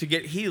go to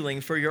get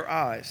healing for your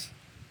eyes.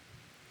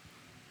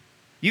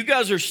 You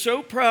guys are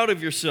so proud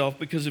of yourself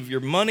because of your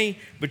money,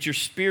 but you're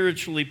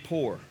spiritually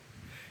poor.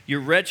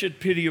 You're wretched,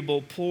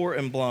 pitiable, poor,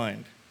 and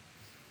blind.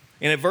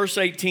 And at verse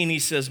 18, he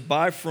says,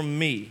 buy from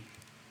me.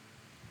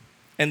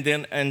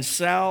 And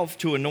salve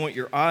to anoint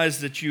your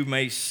eyes that you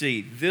may see.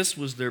 This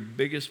was their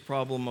biggest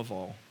problem of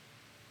all.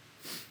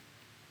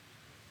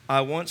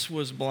 I once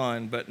was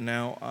blind, but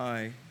now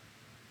I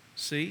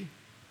see.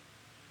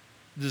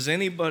 Does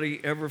anybody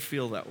ever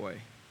feel that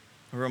way?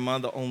 Or am I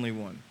the only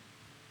one?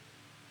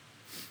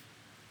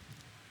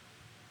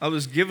 I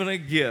was given a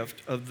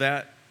gift of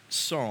that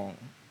song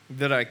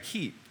that I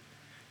keep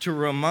to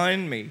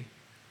remind me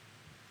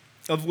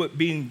of what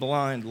being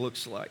blind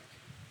looks like.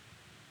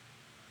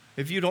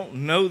 If you don't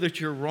know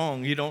that you're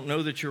wrong, you don't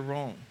know that you're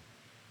wrong.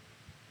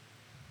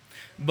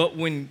 But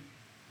when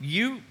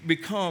you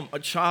become a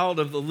child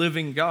of the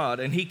living God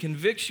and he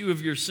convicts you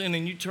of your sin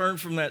and you turn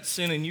from that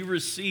sin and you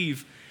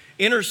receive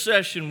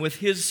intercession with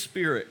his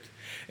Spirit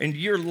and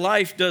your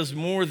life does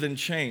more than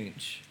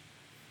change.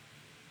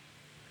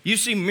 You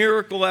see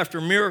miracle after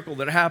miracle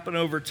that happen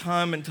over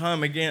time and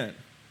time again.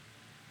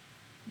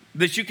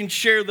 That you can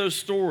share those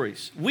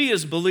stories. We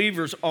as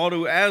believers ought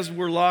to, as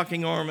we're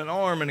locking arm in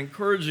arm and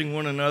encouraging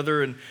one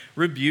another and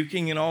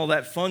rebuking and all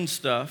that fun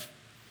stuff,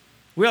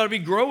 we ought to be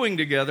growing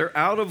together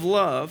out of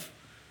love.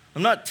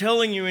 I'm not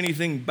telling you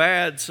anything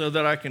bad so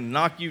that I can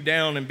knock you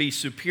down and be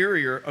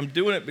superior. I'm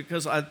doing it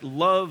because I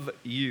love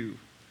you.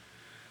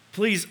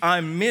 Please, I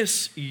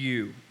miss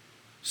you.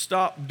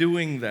 Stop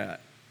doing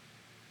that.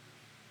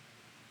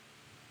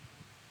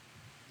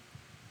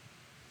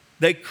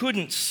 They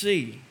couldn't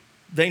see.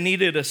 They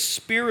needed a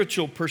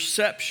spiritual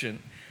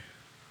perception.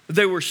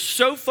 They were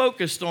so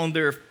focused on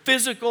their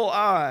physical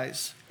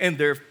eyes and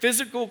their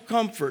physical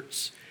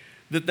comforts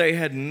that they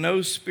had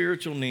no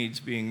spiritual needs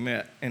being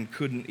met and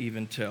couldn't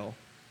even tell.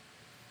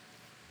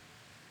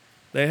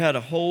 They had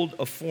a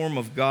form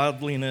of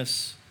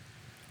godliness,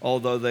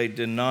 although they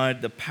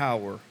denied the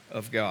power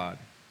of God.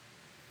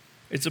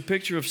 It's a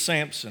picture of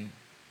Samson.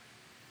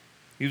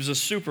 He was a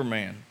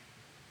Superman.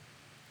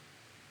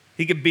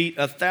 He could beat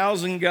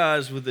 1,000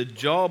 guys with the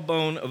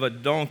jawbone of a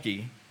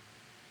donkey.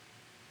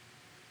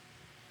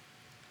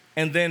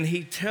 And then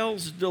he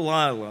tells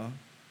Delilah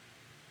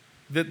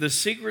that the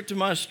secret to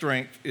my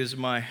strength is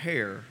my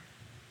hair.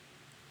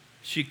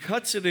 She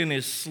cuts it in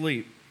his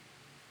sleep.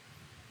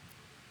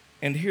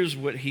 And here's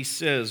what he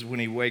says when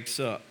he wakes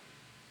up.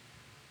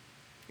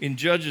 In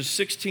Judges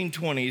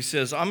 16:20, he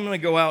says, I'm going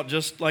to go out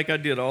just like I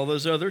did all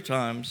those other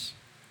times.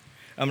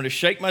 I'm going to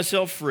shake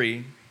myself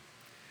free.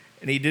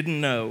 And he didn't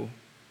know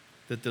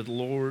that the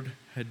Lord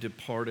had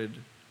departed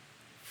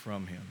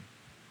from him.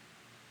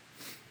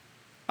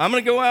 I'm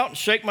going to go out and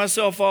shake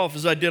myself off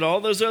as I did all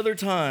those other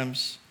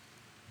times.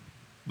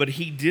 But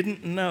he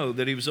didn't know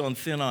that he was on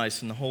thin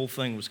ice and the whole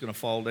thing was going to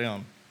fall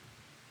down.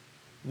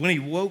 When he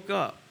woke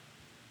up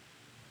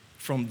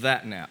from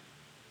that nap.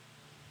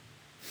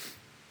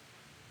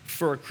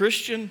 For a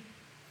Christian,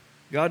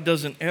 God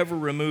doesn't ever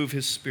remove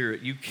his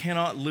Spirit. You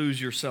cannot lose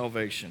your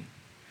salvation.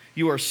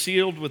 You are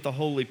sealed with the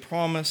holy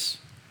promise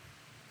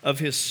of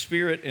his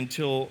Spirit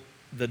until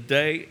the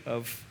day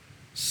of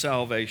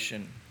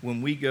salvation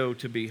when we go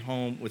to be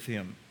home with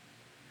him.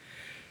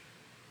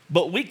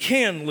 But we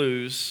can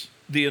lose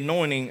the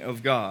anointing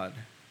of God,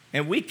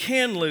 and we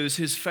can lose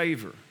his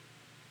favor.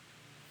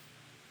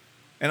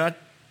 And I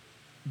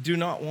do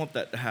not want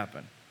that to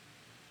happen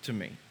to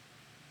me.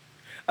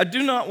 I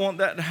do not want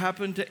that to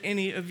happen to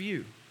any of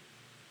you.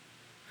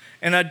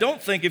 And I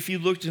don't think if you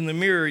looked in the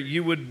mirror,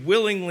 you would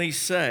willingly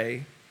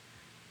say,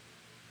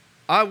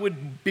 I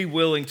would be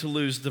willing to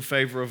lose the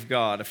favor of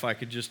God if I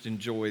could just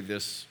enjoy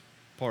this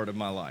part of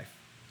my life.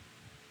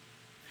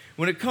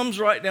 When it comes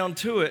right down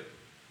to it,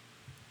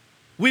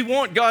 we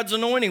want God's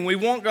anointing. We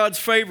want God's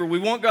favor. We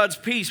want God's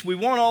peace. We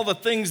want all the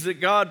things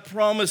that God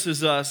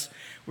promises us.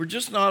 We're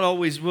just not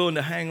always willing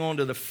to hang on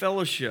to the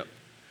fellowship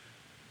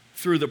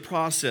through the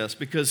process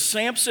because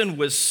Samson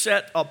was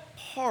set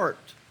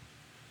apart.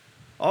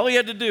 All he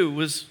had to do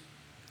was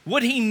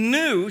what he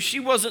knew she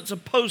wasn't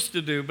supposed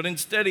to do, but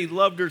instead he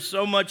loved her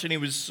so much and he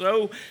was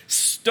so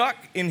stuck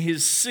in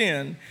his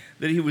sin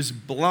that he was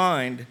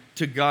blind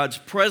to God's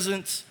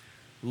presence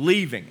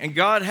leaving. And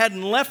God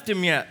hadn't left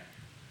him yet.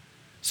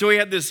 So he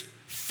had this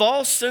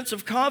false sense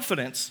of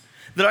confidence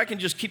that I can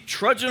just keep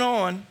trudging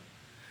on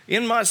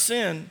in my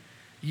sin.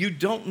 You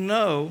don't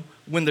know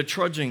when the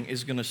trudging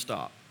is going to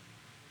stop.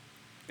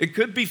 It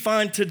could be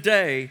fine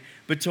today,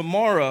 but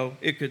tomorrow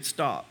it could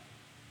stop.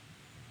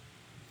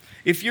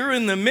 If you're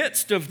in the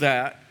midst of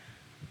that,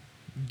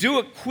 do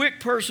a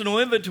quick personal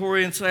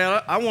inventory and say,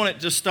 I want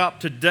it to stop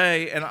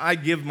today, and I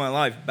give my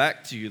life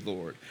back to you,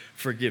 Lord.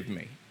 Forgive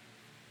me.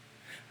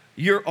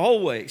 You're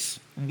always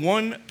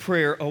one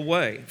prayer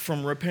away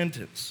from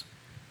repentance.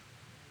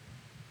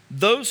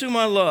 Those whom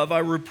I love, I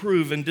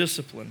reprove and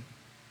discipline.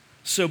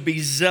 So be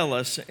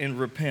zealous and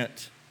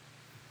repent.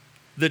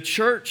 The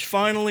church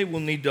finally will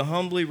need to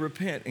humbly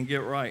repent and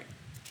get right.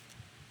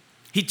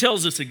 He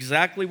tells us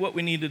exactly what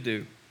we need to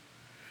do.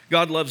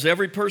 God loves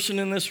every person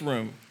in this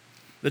room.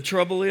 The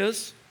trouble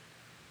is,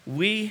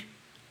 we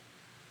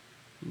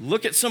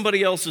look at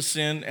somebody else's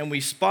sin and we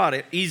spot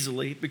it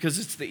easily because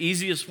it's the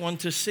easiest one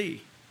to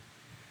see.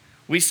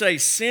 We say,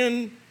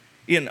 sin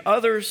in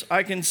others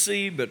I can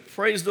see, but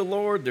praise the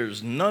Lord,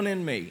 there's none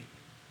in me.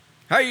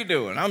 How you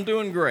doing? I'm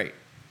doing great.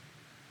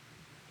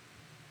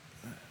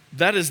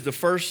 That is the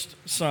first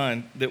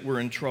sign that we're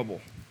in trouble.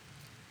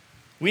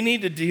 We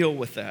need to deal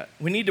with that.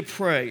 We need to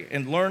pray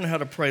and learn how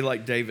to pray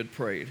like David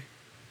prayed.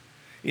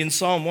 In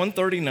Psalm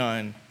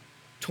 139,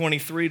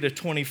 23 to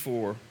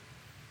 24,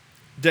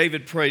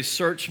 David prays,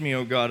 search me,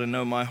 O God, and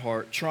know my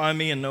heart. Try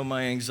me and know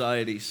my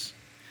anxieties.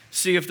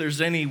 See if there's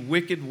any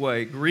wicked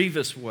way,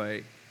 grievous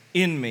way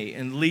in me,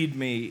 and lead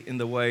me in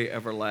the way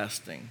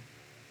everlasting.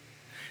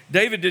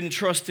 David didn't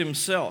trust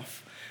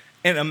himself.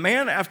 And a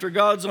man after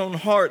God's own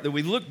heart that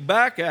we look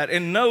back at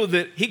and know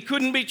that he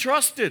couldn't be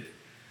trusted.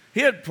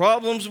 He had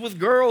problems with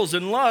girls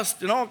and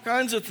lust and all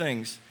kinds of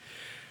things.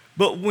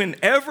 But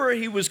whenever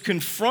he was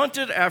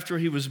confronted after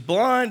he was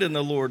blind and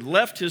the Lord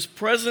left his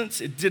presence,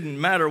 it didn't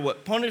matter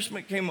what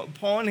punishment came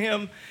upon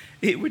him,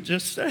 he would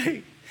just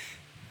say,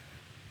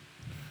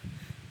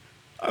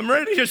 I'm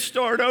ready to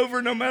start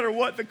over no matter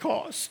what the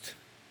cost.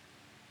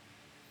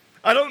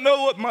 I don't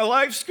know what my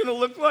life's going to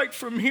look like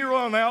from here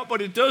on out,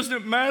 but it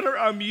doesn't matter.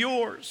 I'm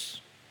yours.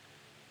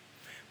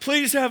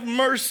 Please have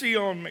mercy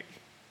on me.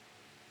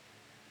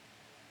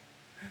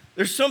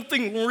 There's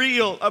something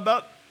real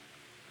about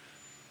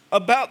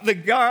the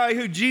guy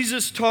who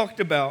Jesus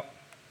talked about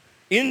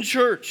in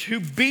church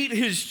who beat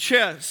his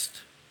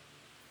chest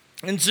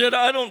and said,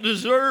 I don't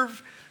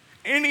deserve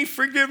any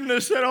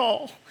forgiveness at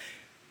all.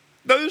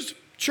 Those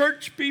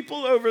church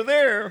people over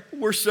there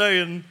were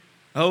saying,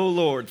 oh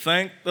Lord,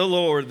 thank the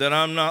Lord that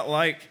I'm not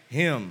like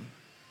him.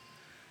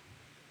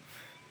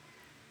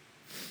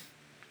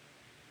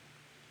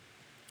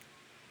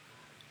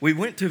 We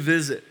went to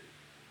visit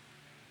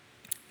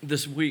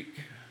this week.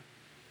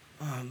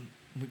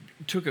 We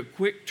took a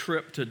quick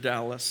trip to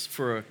Dallas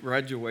for a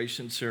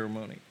graduation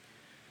ceremony.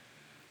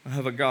 I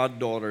have a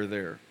goddaughter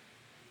there.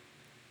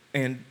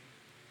 And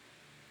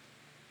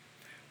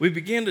we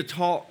began to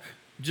talk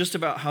just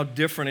about how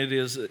different it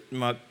is.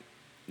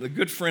 The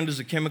good friend is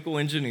a chemical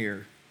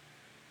engineer,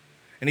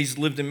 and he's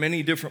lived in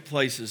many different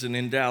places. And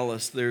in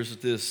Dallas,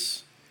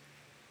 there's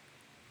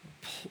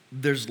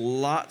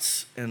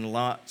lots and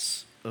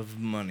lots of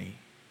money.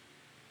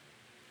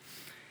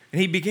 And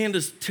he began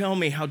to tell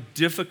me how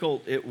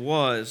difficult it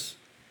was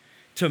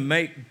to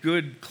make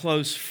good,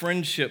 close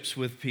friendships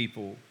with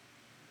people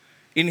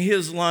in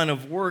his line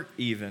of work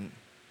even,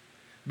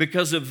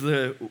 because of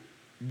the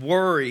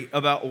worry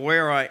about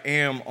where I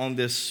am on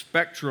this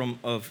spectrum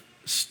of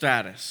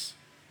status.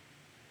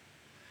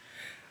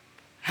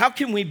 How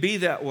can we be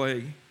that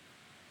way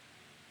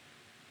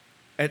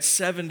at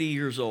 70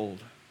 years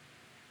old,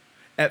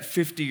 at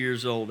 50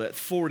 years old, at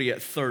 40,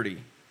 at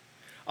 30?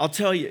 I'll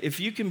tell you, if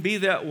you can be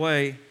that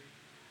way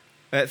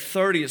at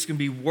 30, it's going to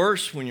be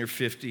worse when you're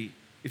 50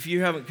 if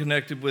you haven't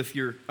connected with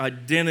your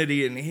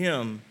identity in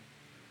Him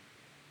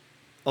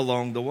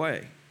along the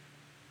way.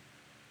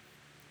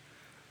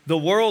 The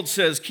world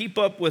says keep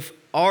up with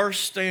our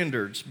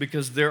standards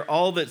because they're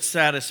all that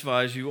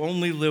satisfies. You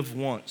only live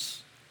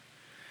once.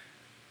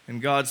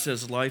 And God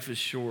says life is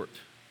short.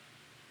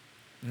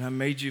 And I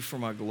made you for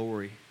my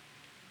glory.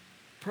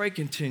 Pray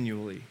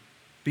continually.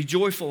 Be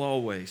joyful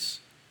always.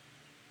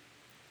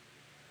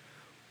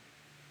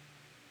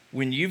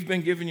 When you've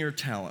been given your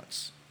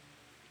talents,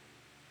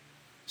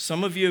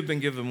 some of you have been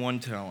given 1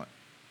 talent.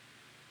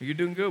 You're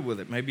doing good with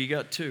it. Maybe you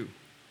got 2.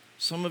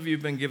 Some of you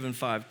have been given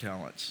 5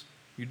 talents.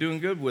 You're doing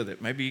good with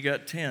it. Maybe you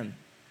got 10.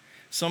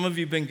 Some of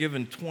you have been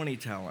given 20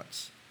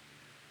 talents.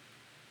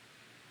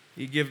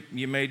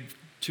 You made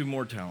 2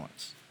 more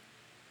talents.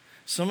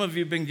 Some of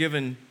you have been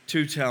given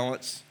 2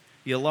 talents.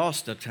 You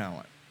lost a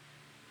talent.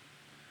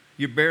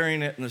 You're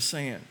burying it in the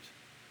sand.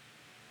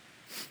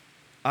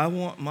 I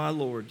want my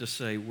Lord to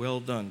say, well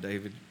done,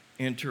 David,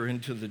 enter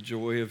into the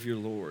joy of your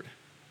Lord.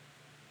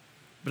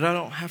 But I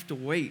don't have to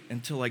wait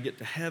until I get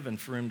to heaven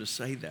for him to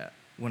say that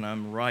when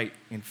I'm right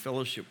in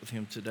fellowship with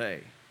him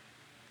today.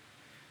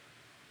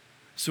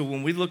 So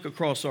when we look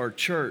across our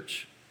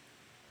church,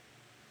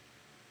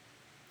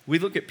 we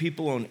look at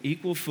people on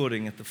equal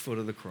footing at the foot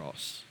of the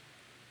cross.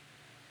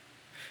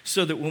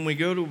 So that when we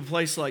go to a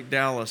place like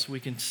Dallas, we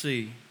can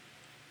see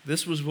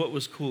this was what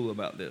was cool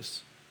about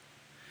this.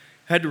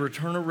 Had to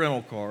return a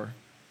rental car,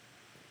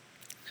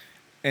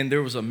 and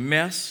there was a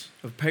mess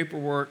of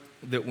paperwork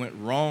that went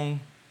wrong.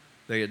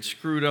 They had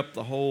screwed up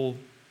the whole.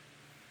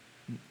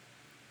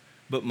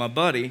 But my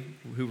buddy,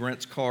 who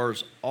rents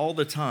cars all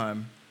the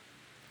time,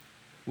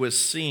 was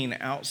seen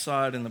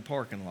outside in the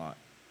parking lot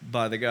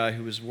by the guy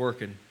who was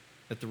working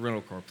at the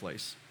rental car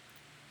place.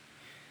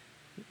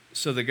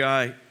 So the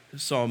guy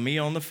saw me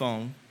on the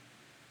phone,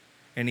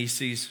 and he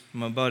sees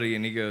my buddy,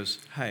 and he goes,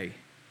 "Hey,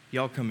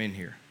 y'all come in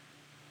here."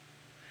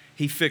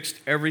 He fixed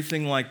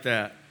everything like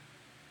that,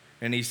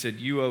 and he said,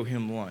 "You owe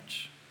him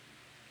lunch."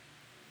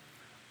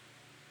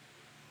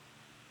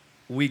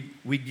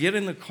 We get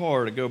in the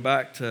car to go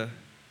back to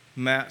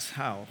Matt's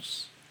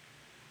house.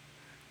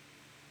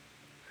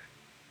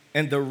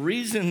 And the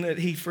reason that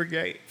he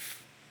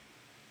forgave,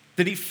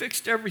 that he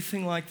fixed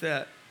everything like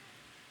that,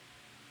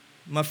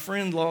 my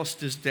friend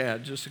lost his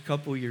dad just a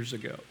couple years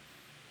ago.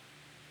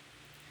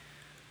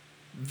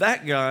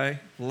 That guy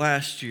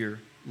last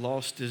year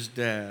lost his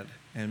dad,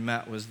 and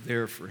Matt was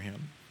there for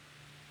him.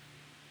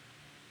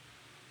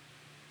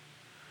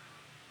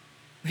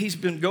 He's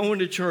been going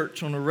to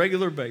church on a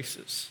regular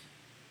basis,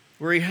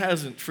 where he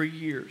hasn't for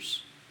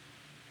years,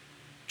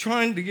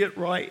 trying to get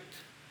right,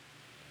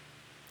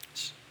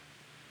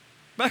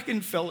 back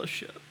in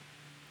fellowship.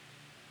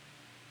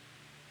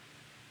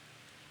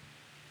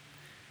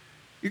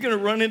 You're going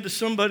to run into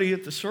somebody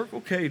at the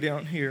Circle K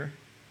down here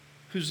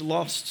who's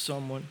lost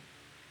someone.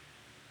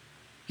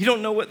 You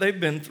don't know what they've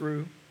been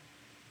through.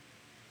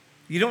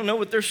 You don't know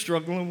what they're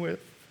struggling with.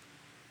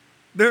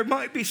 There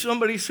might be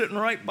somebody sitting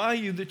right by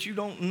you that you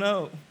don't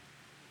know.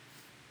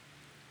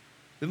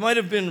 That might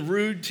have been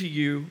rude to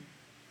you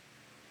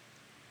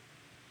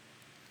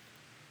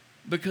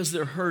because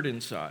they're hurt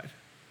inside.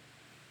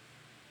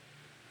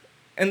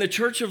 And the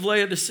church of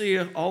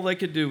Laodicea, all they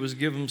could do was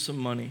give them some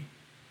money.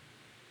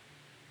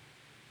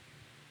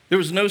 There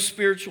was no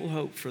spiritual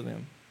hope for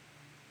them.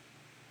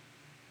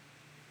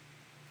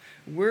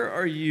 Where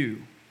are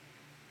you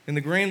in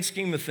the grand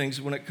scheme of things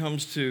when it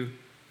comes to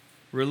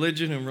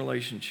religion and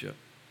relationship?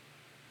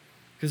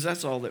 Because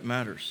that's all that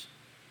matters.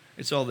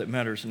 It's all that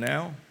matters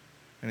now,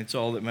 and it's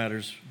all that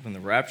matters when the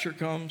rapture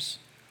comes,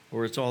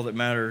 or it's all that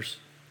matters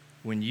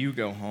when you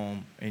go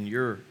home in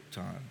your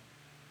time.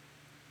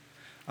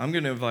 I'm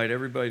going to invite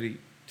everybody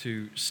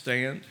to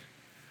stand.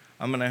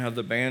 I'm going to have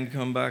the band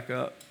come back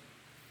up.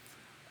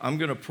 I'm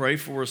going to pray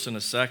for us in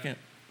a second.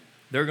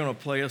 They're going to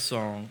play a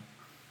song,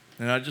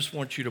 and I just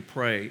want you to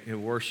pray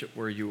and worship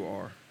where you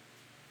are.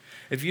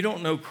 If you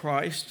don't know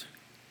Christ,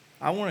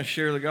 I want to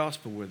share the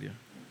gospel with you.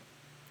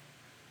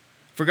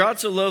 For God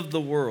so loved the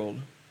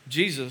world,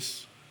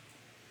 Jesus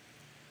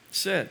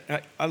said,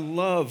 I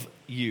love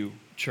you,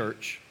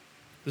 church.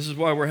 This is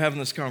why we're having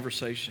this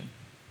conversation.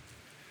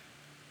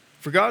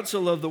 For God so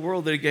loved the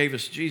world that he gave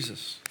us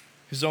Jesus,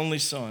 his only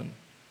Son,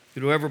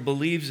 that whoever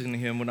believes in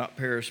him will not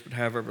perish but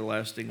have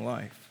everlasting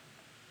life.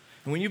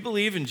 And when you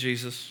believe in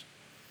Jesus,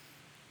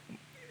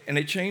 and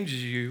it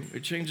changes you,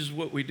 it changes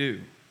what we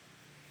do.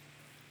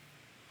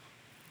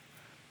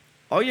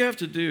 All you have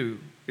to do,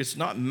 it's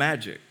not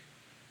magic,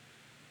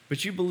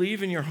 but you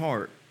believe in your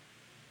heart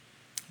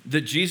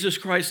that Jesus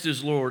Christ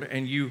is Lord,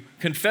 and you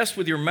confess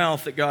with your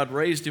mouth that God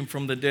raised him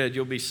from the dead,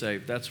 you'll be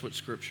saved. That's what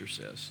Scripture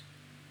says.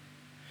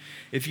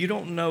 If you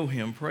don't know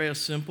him, pray a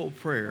simple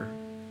prayer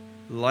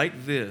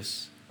like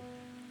this.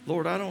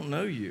 Lord, I don't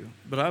know you,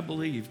 but I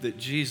believe that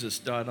Jesus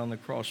died on the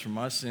cross for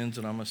my sins,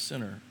 and I'm a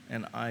sinner,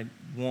 and I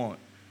want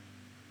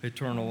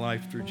eternal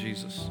life through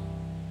Jesus.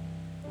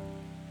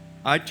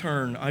 I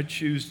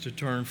choose to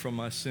turn from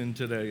my sin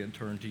today and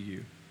turn to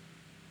you.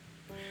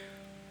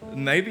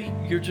 Maybe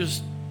you're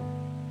just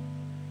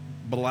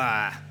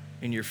blah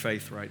in your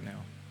faith right now.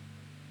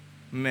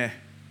 Meh.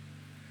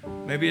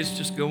 Maybe it's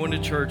just going to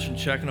church and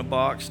checking a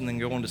box, and then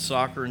going to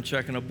soccer and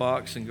checking a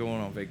box, and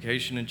going on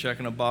vacation and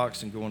checking a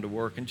box, and going to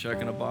work and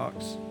checking a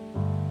box.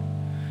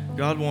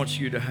 God wants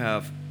you to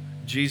have,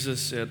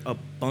 Jesus said,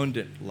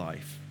 abundant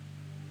life.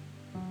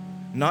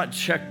 Not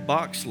check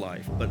box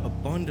life, but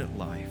abundant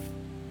life.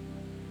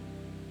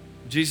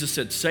 Jesus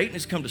said, Satan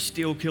has come to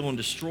steal, kill, and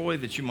destroy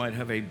that you might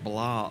have a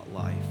blah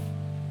life.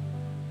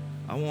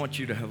 I want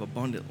you to have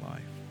abundant life.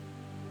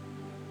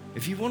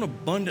 If you want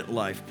abundant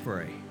life,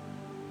 pray.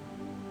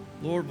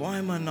 Lord, why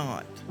am I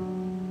not?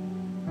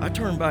 I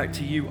turn back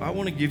to you. I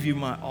want to give you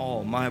my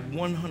all, my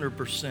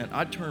 100%.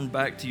 I turn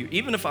back to you,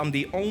 even if I'm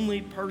the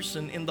only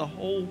person in the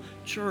whole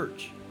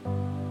church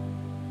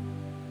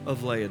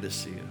of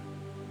Laodicea.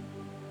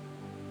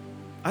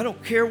 I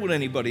don't care what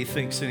anybody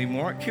thinks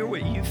anymore. I care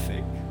what you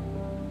think.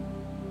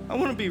 I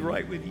want to be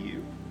right with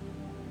you.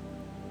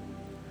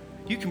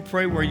 You can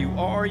pray where you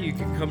are. You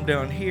can come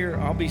down here.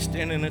 I'll be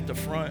standing at the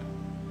front.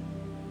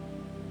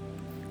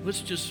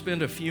 Let's just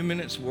spend a few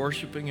minutes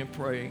worshiping and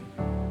praying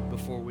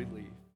before we leave.